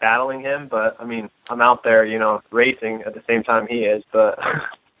actually battling him, but I mean, I'm out there, racing at the same time he is, but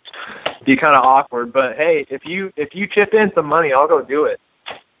be kind of awkward. But hey, if you chip in some money, I'll go do it.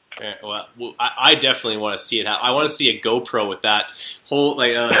 Well, I definitely want to see it. I want to see a GoPro with that whole I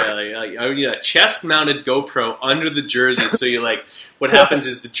need a chest-mounted GoPro under the jersey. So you what happens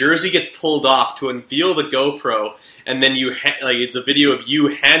is the jersey gets pulled off to unveil the GoPro, and then it's a video of you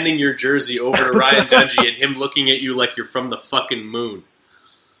handing your jersey over to Ryan Dungey and him looking at you like you're from the fucking moon.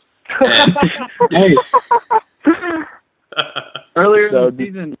 Hey. Earlier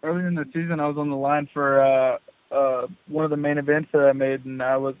in the season, I was on the line for one of the main events that I made, and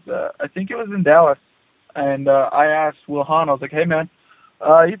I was, I think it was in Dallas, and I asked Will Hahn, I was like, hey man,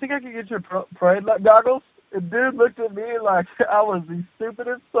 you think I could get your Pro Headlight goggles? And dude looked at me like I was the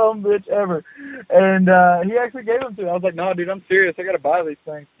stupidest sumbitch ever. And he actually gave them to me. I was like, no, dude, I'm serious. I got to buy these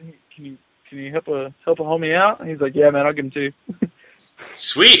things. Can you help a homie out? And he's like, yeah, man, I'll give them to you.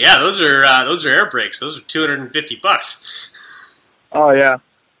 Sweet. Yeah, those are air brakes. Those are $250. Oh, yeah.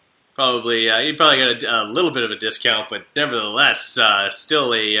 Probably, you probably get a little bit of a discount, but nevertheless,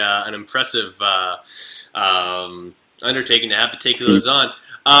 still an impressive undertaking to have to take those on.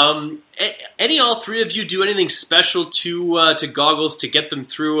 All three of you do anything special to goggles to get them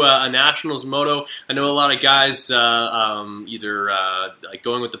through a Nationals moto? I know a lot of guys either like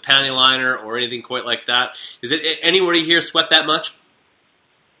going with the panty liner or anything quite like that. Is it anybody here sweat that much?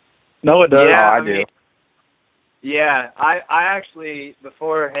 No, it does. Yeah, I do. Yeah, I actually,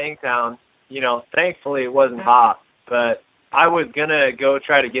 before Hangtown, thankfully it wasn't hot, but I was going to go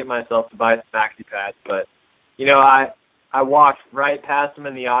try to get myself to buy some maxi pads, but, I walked right past them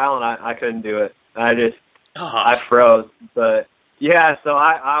in the aisle and I couldn't do it. I froze. But, yeah, so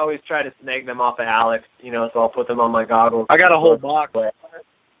I always try to snag them off of Alex, so I'll put them on my goggles. I got a whole box.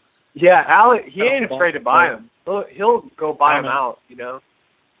 Yeah, Alex, he ain't afraid to buy them. He'll go buy them out,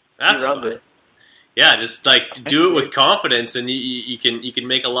 That's fun. Yeah, just do it with confidence, and you can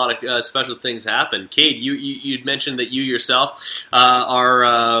make a lot of special things happen. Cade, you'd mentioned that you yourself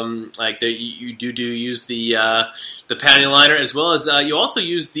are you do use the panty liner, as well as you also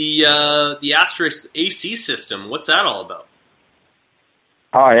use the Asterisk AC system. What's that all about?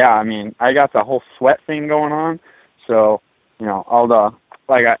 Oh yeah, I mean, I got the whole sweat thing going on, so all the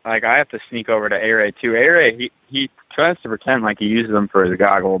I have to sneak over to A-Ray too. A-Ray he tries to pretend like he uses them for his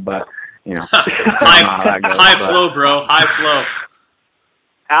goggle, but. High flow, bro. High flow.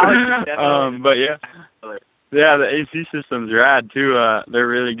 But yeah, the AC system's rad too. They're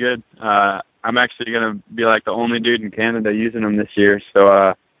really good. I'm actually gonna be like the only dude in Canada using them this year,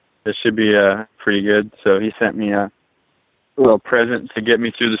 so this should be pretty good. So he sent me a little present to get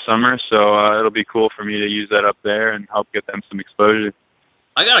me through the summer, so it'll be cool for me to use that up there and help get them some exposure.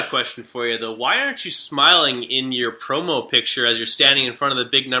 I got a question for you, though. Why aren't you smiling in your promo picture as you're standing in front of the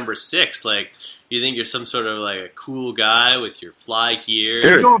big number 6? Like, you think you're some sort of, like, a cool guy with your fly gear?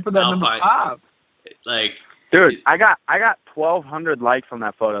 Dude, going for that number 5. Like, dude, I got 1,200 likes on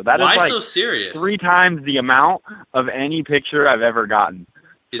that photo. That why is like so serious? 3 times the amount of any picture I've ever gotten.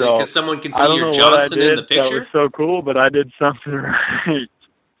 Is it because someone can see your Johnson in the picture? That was so cool, but I did something right.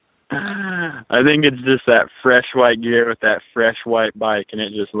 I think it's just that fresh white gear with that fresh white bike, and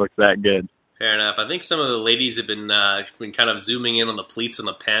it just looks that good. Fair enough. I think some of the ladies have been kind of zooming in on the pleats and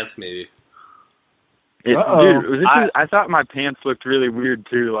the pants, maybe. Dude, I thought my pants looked really weird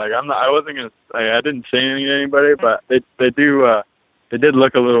too. Like I wasn't gonna. I didn't say anything to anybody, but they did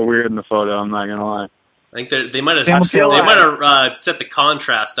look a little weird in the photo. I'm not gonna lie. I think they might have set the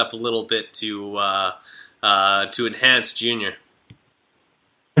contrast up a little bit to enhance Junior.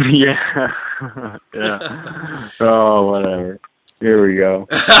 Yeah. Oh, whatever. Here we go.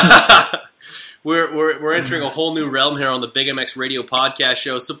 We're entering a whole new realm here on the Big MX Radio podcast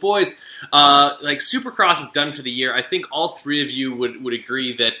show. So, boys, Supercross is done for the year. I think all three of you would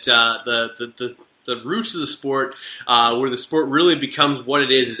agree that the roots of the sport, where the sport really becomes what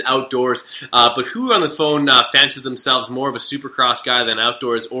it is outdoors. But who on the phone fancies themselves more of a Supercross guy than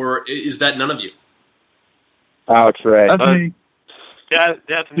outdoors, or is that none of you? Alex Ray. Yeah,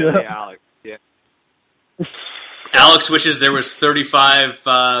 definitely Alex. Yeah. Alex wishes there was 35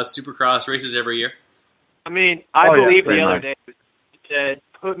 Supercross races every year. I mean, I believe the other day he said,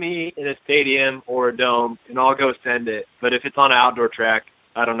 "Put me in a stadium or a dome, and I'll go send it. But if it's on an outdoor track,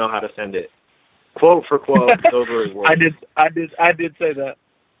 I don't know how to send it." Quote for quote, those were his words. I did say that.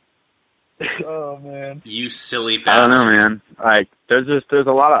 Oh man, you silly bastard! I don't know, man. Like, there's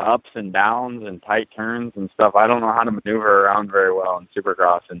a lot of ups and downs and tight turns and stuff. I don't know how to maneuver around very well in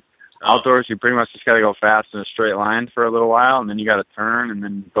Supercross. And outdoors, you pretty much just got to go fast in a straight line for a little while, and then you got to turn and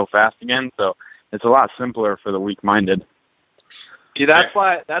then go fast again. So it's a lot simpler for the weak-minded. See, that's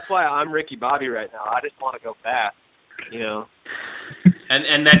why I'm Ricky Bobby right now. I just want to go fast,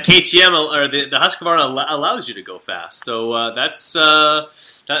 And that KTM or the Husqvarna allows you to go fast. So that's a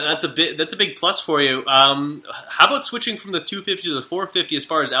big plus for you. How about switching from the 250 to the 450 as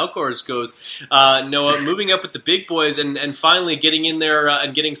far as outdoors goes? Noah, moving up with the big boys and finally getting in there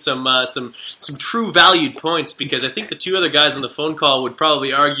and getting some true valued points, because I think the two other guys on the phone call would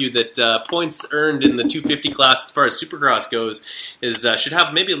probably argue that points earned in the 250 class as far as Supercross goes should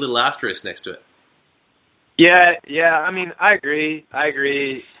have maybe a little asterisk next to it. Yeah. I mean, I agree.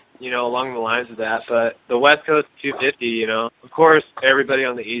 Along the lines of that. But the West Coast 250, of course, everybody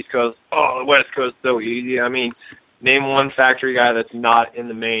on the East Coast, the West Coast is so easy. I mean, name one factory guy that's not in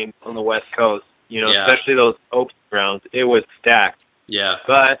the main on the West Coast. especially those open rounds. It was stacked. Yeah.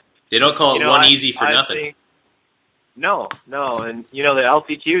 But they don't call it one easy for nothing. No. And, the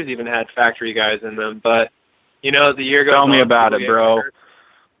LCQs even had factory guys in them. But, the year goes on. Tell me about it, bro.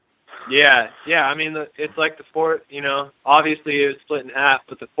 Yeah. I mean, it's like the sport, obviously it was split in half,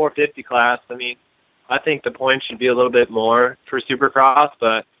 but the 450 class, I mean, I think the points should be a little bit more for Supercross,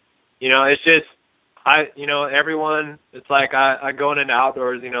 but, it's just, everyone, it's like I going into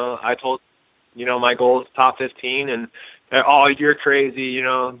outdoors, I told, my goal is top 15, and, oh, you're crazy,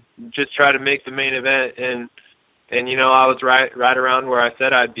 just try to make the main event, and I was right around where I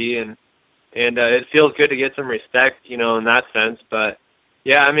said I'd be, and it feels good to get some respect, in that sense, but,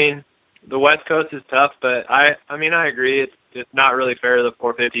 yeah, I mean, the West Coast is tough, but I agree, it's not really fair to the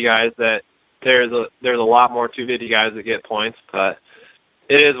 450 guys that there's a lot more 250 guys that get points, but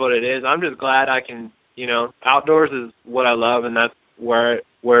it is what it is. I'm just glad I can, outdoors is what I love, and that's where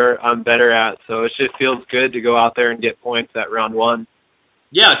I'm better at. So it just feels good to go out there and get points at round one.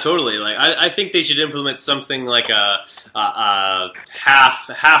 Yeah, totally. Like I think they should implement something like a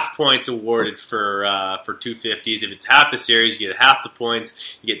half points awarded for 250s. If it's half the series, you get half the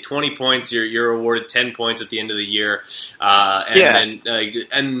points. You get 20 points. You're awarded 10 points at the end of the year. And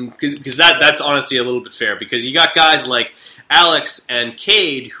because that's honestly a little bit fair, because you got guys like Alex and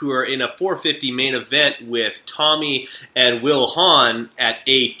Cade who are in a 450 main event with Tommy and Will Hahn at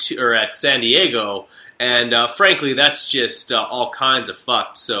at San Diego. And frankly, that's just all kinds of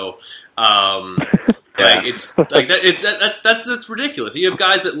fucked. So, it's like that's ridiculous. You have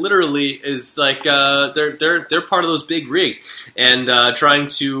guys that literally is like they're part of those big rigs, and trying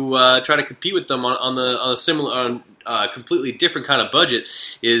to compete with them on a similar completely different kind of budget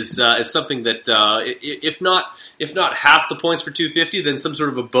is something that if not half the points for 250, then some sort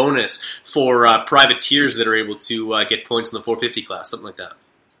of a bonus for privateers that are able to get points in the 450 class, something like that.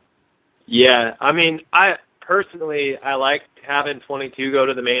 Yeah, I mean, I personally like having 22 go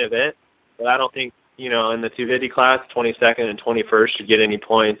to the main event, but I don't think, in the 250 class, 22nd and 21st should get any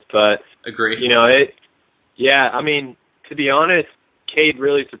points. But agree. I mean, to be honest, Cade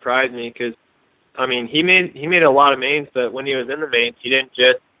really surprised me because, I mean, he made a lot of mains, but when he was in the mains, he didn't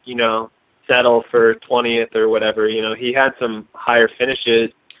just, settle for 20th or whatever. He had some higher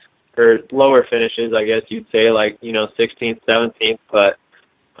finishes or lower finishes, I guess you'd say, like 16th, 17th, but.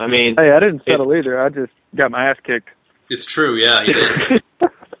 I mean, hey, I didn't settle either. I just got my ass kicked. It's true, yeah, you did.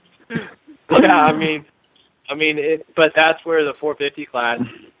 Yeah, but that's where the 450 class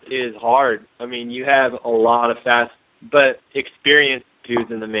is hard. I mean, you have a lot of fast, but experienced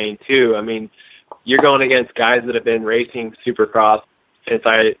dudes in the main too. I mean, you're going against guys that have been racing Supercross since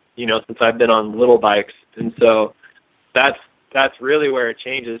I've been on little bikes, and so that's really where it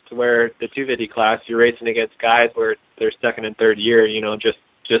changes to where the 250 class you're racing against guys where they're second and third year,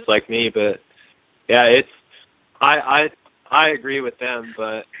 just like me, but yeah, I agree with them,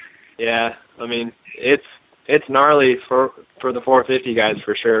 but yeah, I mean, it's gnarly for the 450 guys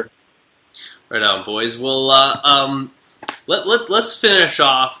for sure. Right on, boys. Well, let's finish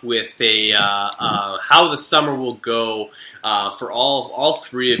off with how the summer will go for all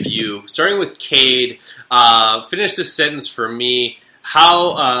three of you. Starting with Cade, finish this sentence for me.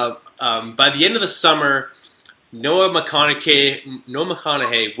 How by the end of the summer, Noah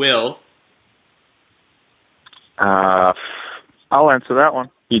McConaughey will. I'll answer that one.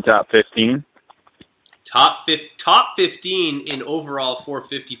 He top 15. Top 15 in overall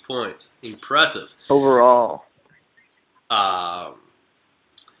 450 points. Impressive. Overall. And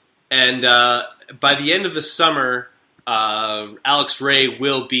by the end of the summer, Alex Ray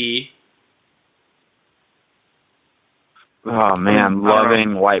will be. Oh man,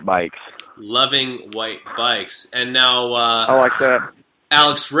 loving white bikes. Loving white bikes. And now I like that.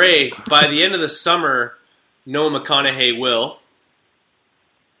 Alex Ray, by the end of the summer, Noah McConaughey will.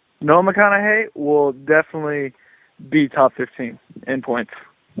 Noah McConaughey will definitely be top 15 in points.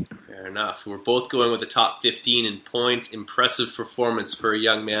 Fair enough. We're both going with the top 15 in points. Impressive performance for a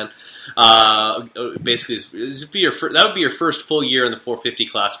young man. Basically, that would be your first full year in the 450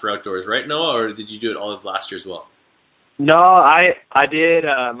 class for outdoors, right, Noah? Or did you do it all of last year as well? No, I did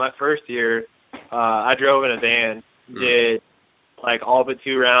my first year. I drove in a van, did like all but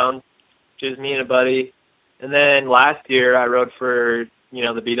 2 rounds, just me and a buddy. And then last year I rode for the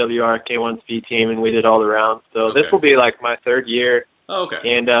BWR K1 speed team, and we did all the rounds. So Okay. This will be like my 3rd year. Oh,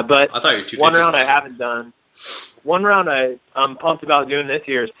 okay. And but I thought you were 250s. one round I haven't done. One round I'm pumped about doing this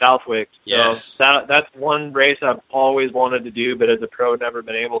year is Southwick. Yes. So that's one race I've always wanted to do, but as a pro never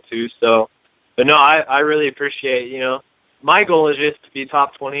been able to. So, but no, I really appreciate, my goal is just to be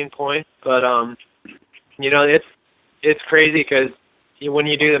top 20 in points, but it's crazy because when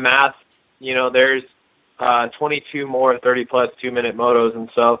you do the math, there's 22 more 30-plus 2-minute motos, and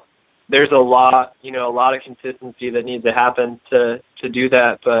so there's a lot of consistency that needs to happen to do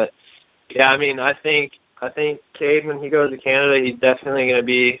that. But yeah, I mean, I think Cade, when he goes to Canada, he's definitely going to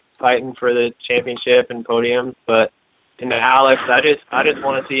be fighting for the championship and podiums. But Alex, I just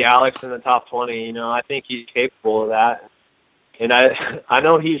want to see Alex in the top 20. I think he's capable of that. And I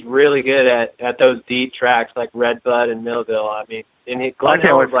know he's really good at those deep tracks like Red Bud and Millville. I mean, and Glenn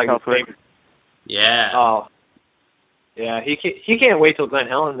Helen's like his favorite. Yeah. Oh, yeah. He can't wait till Glen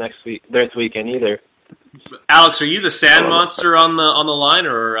Helen this weekend either. Alex, are you the sand monster on the line,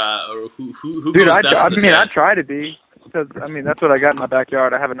 or who Dude, goes best? I try to be, because that's what I got in my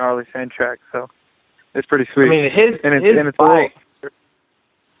backyard. I have a gnarly sand track, so it's pretty sweet. I mean, his bike,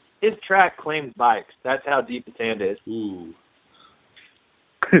 his track claims bikes. That's how deep the sand is. Ooh.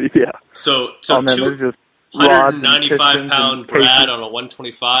 Yeah. So man, there's just 195-pound Brad on a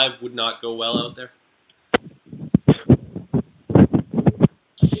 125 would not go well out there.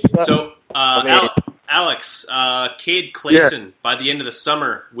 So, Alex, Cade Clayson, by the end of the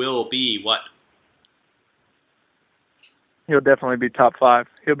summer, will be what? He'll definitely be top 5.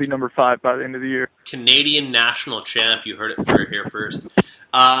 He'll be number 5 by the end of the year. Canadian national champ. You heard it here first.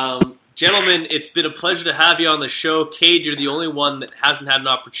 Gentlemen, it's been a pleasure to have you on the show. Cade, you're the only one that hasn't had an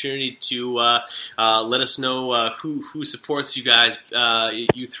opportunity to let us know who supports you guys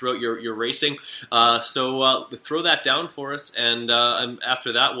you throughout your racing. So throw that down for us, and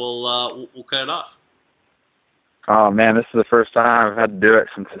after that, we'll cut it off. Oh man, this is the first time I've had to do it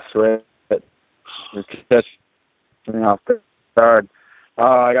since the switch. It's just off the start.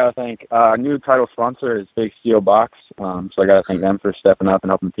 I got to thank our new title sponsor is Big Steel Box. So I got to thank them for stepping up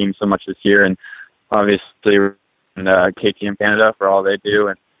and helping the team so much this year. And obviously, KTM Canada for all they do,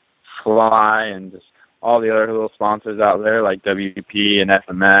 and Fly, and just all the other little sponsors out there like WP and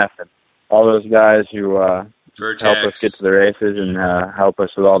FMF, and all those guys who help us get to the races and help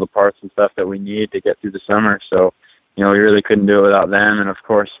us with all the parts and stuff that we need to get through the summer. So, we really couldn't do it without them. And, of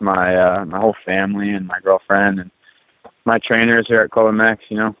course, my whole family and my girlfriend and my trainers here at Colomex.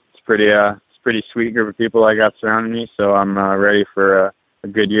 It's pretty sweet group of people I got surrounding me, so I'm ready for a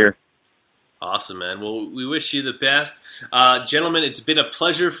good year. Awesome, man. Well, we wish you the best. Gentlemen, it's been a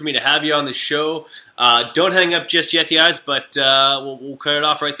pleasure for me to have you on the show. Don't hang up just yet, guys, but we'll cut it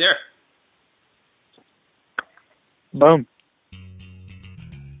off right there. Boom.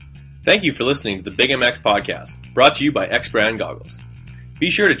 Thank you for listening to the Big MX Podcast, brought to you by X Brand Goggles. Be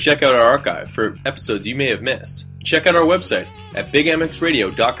sure to check out our archive for episodes you may have missed. Check out our website at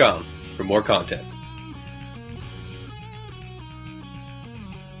bigmxradio.com for more content.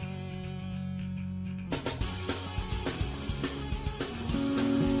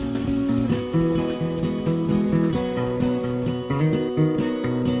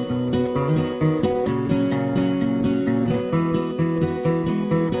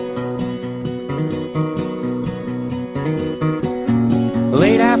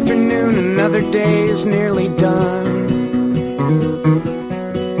 Late afternoon, another day is nearly done.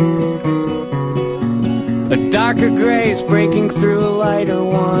 A darker gray is breaking through a lighter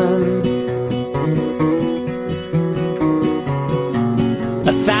one.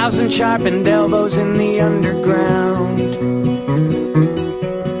 1,000 sharpened elbows in the underground.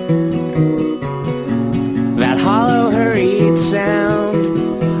 That hollow, hurried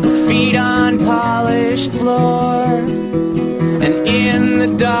sound of feet on polished floor. And in the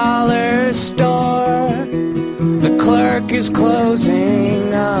dollar store, the clerk is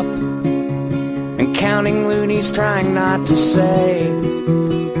closing up and counting loonies, trying not to say,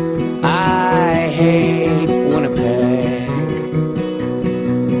 I hate Winnipeg.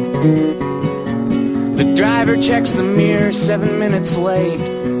 The driver checks the mirror 7 minutes late.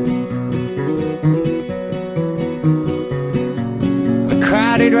 The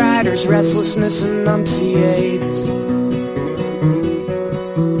crowded rider's restlessness enunciates.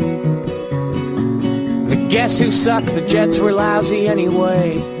 Guess who sucked? The Jets were lousy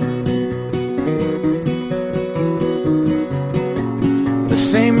anyway. The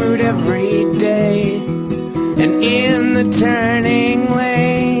same route every day. And in the turning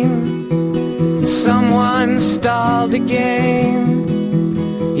lane, someone stalled again.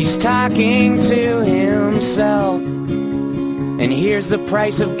 He's talking to himself and hears the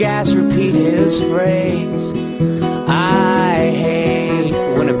price of gas repeat his phrase. I hate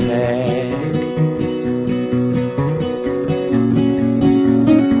Winnipeg.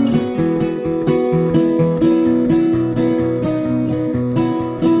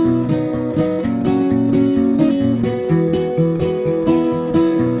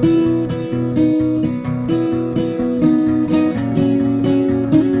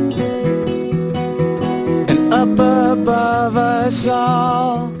 us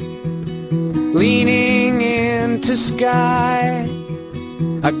all, leaning into sky.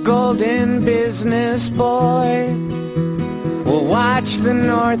 A golden business boy will watch the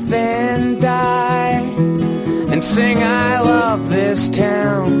north end die and sing I love this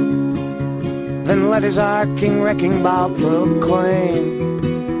town. Then let his arcing wrecking ball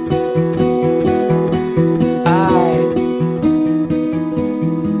proclaim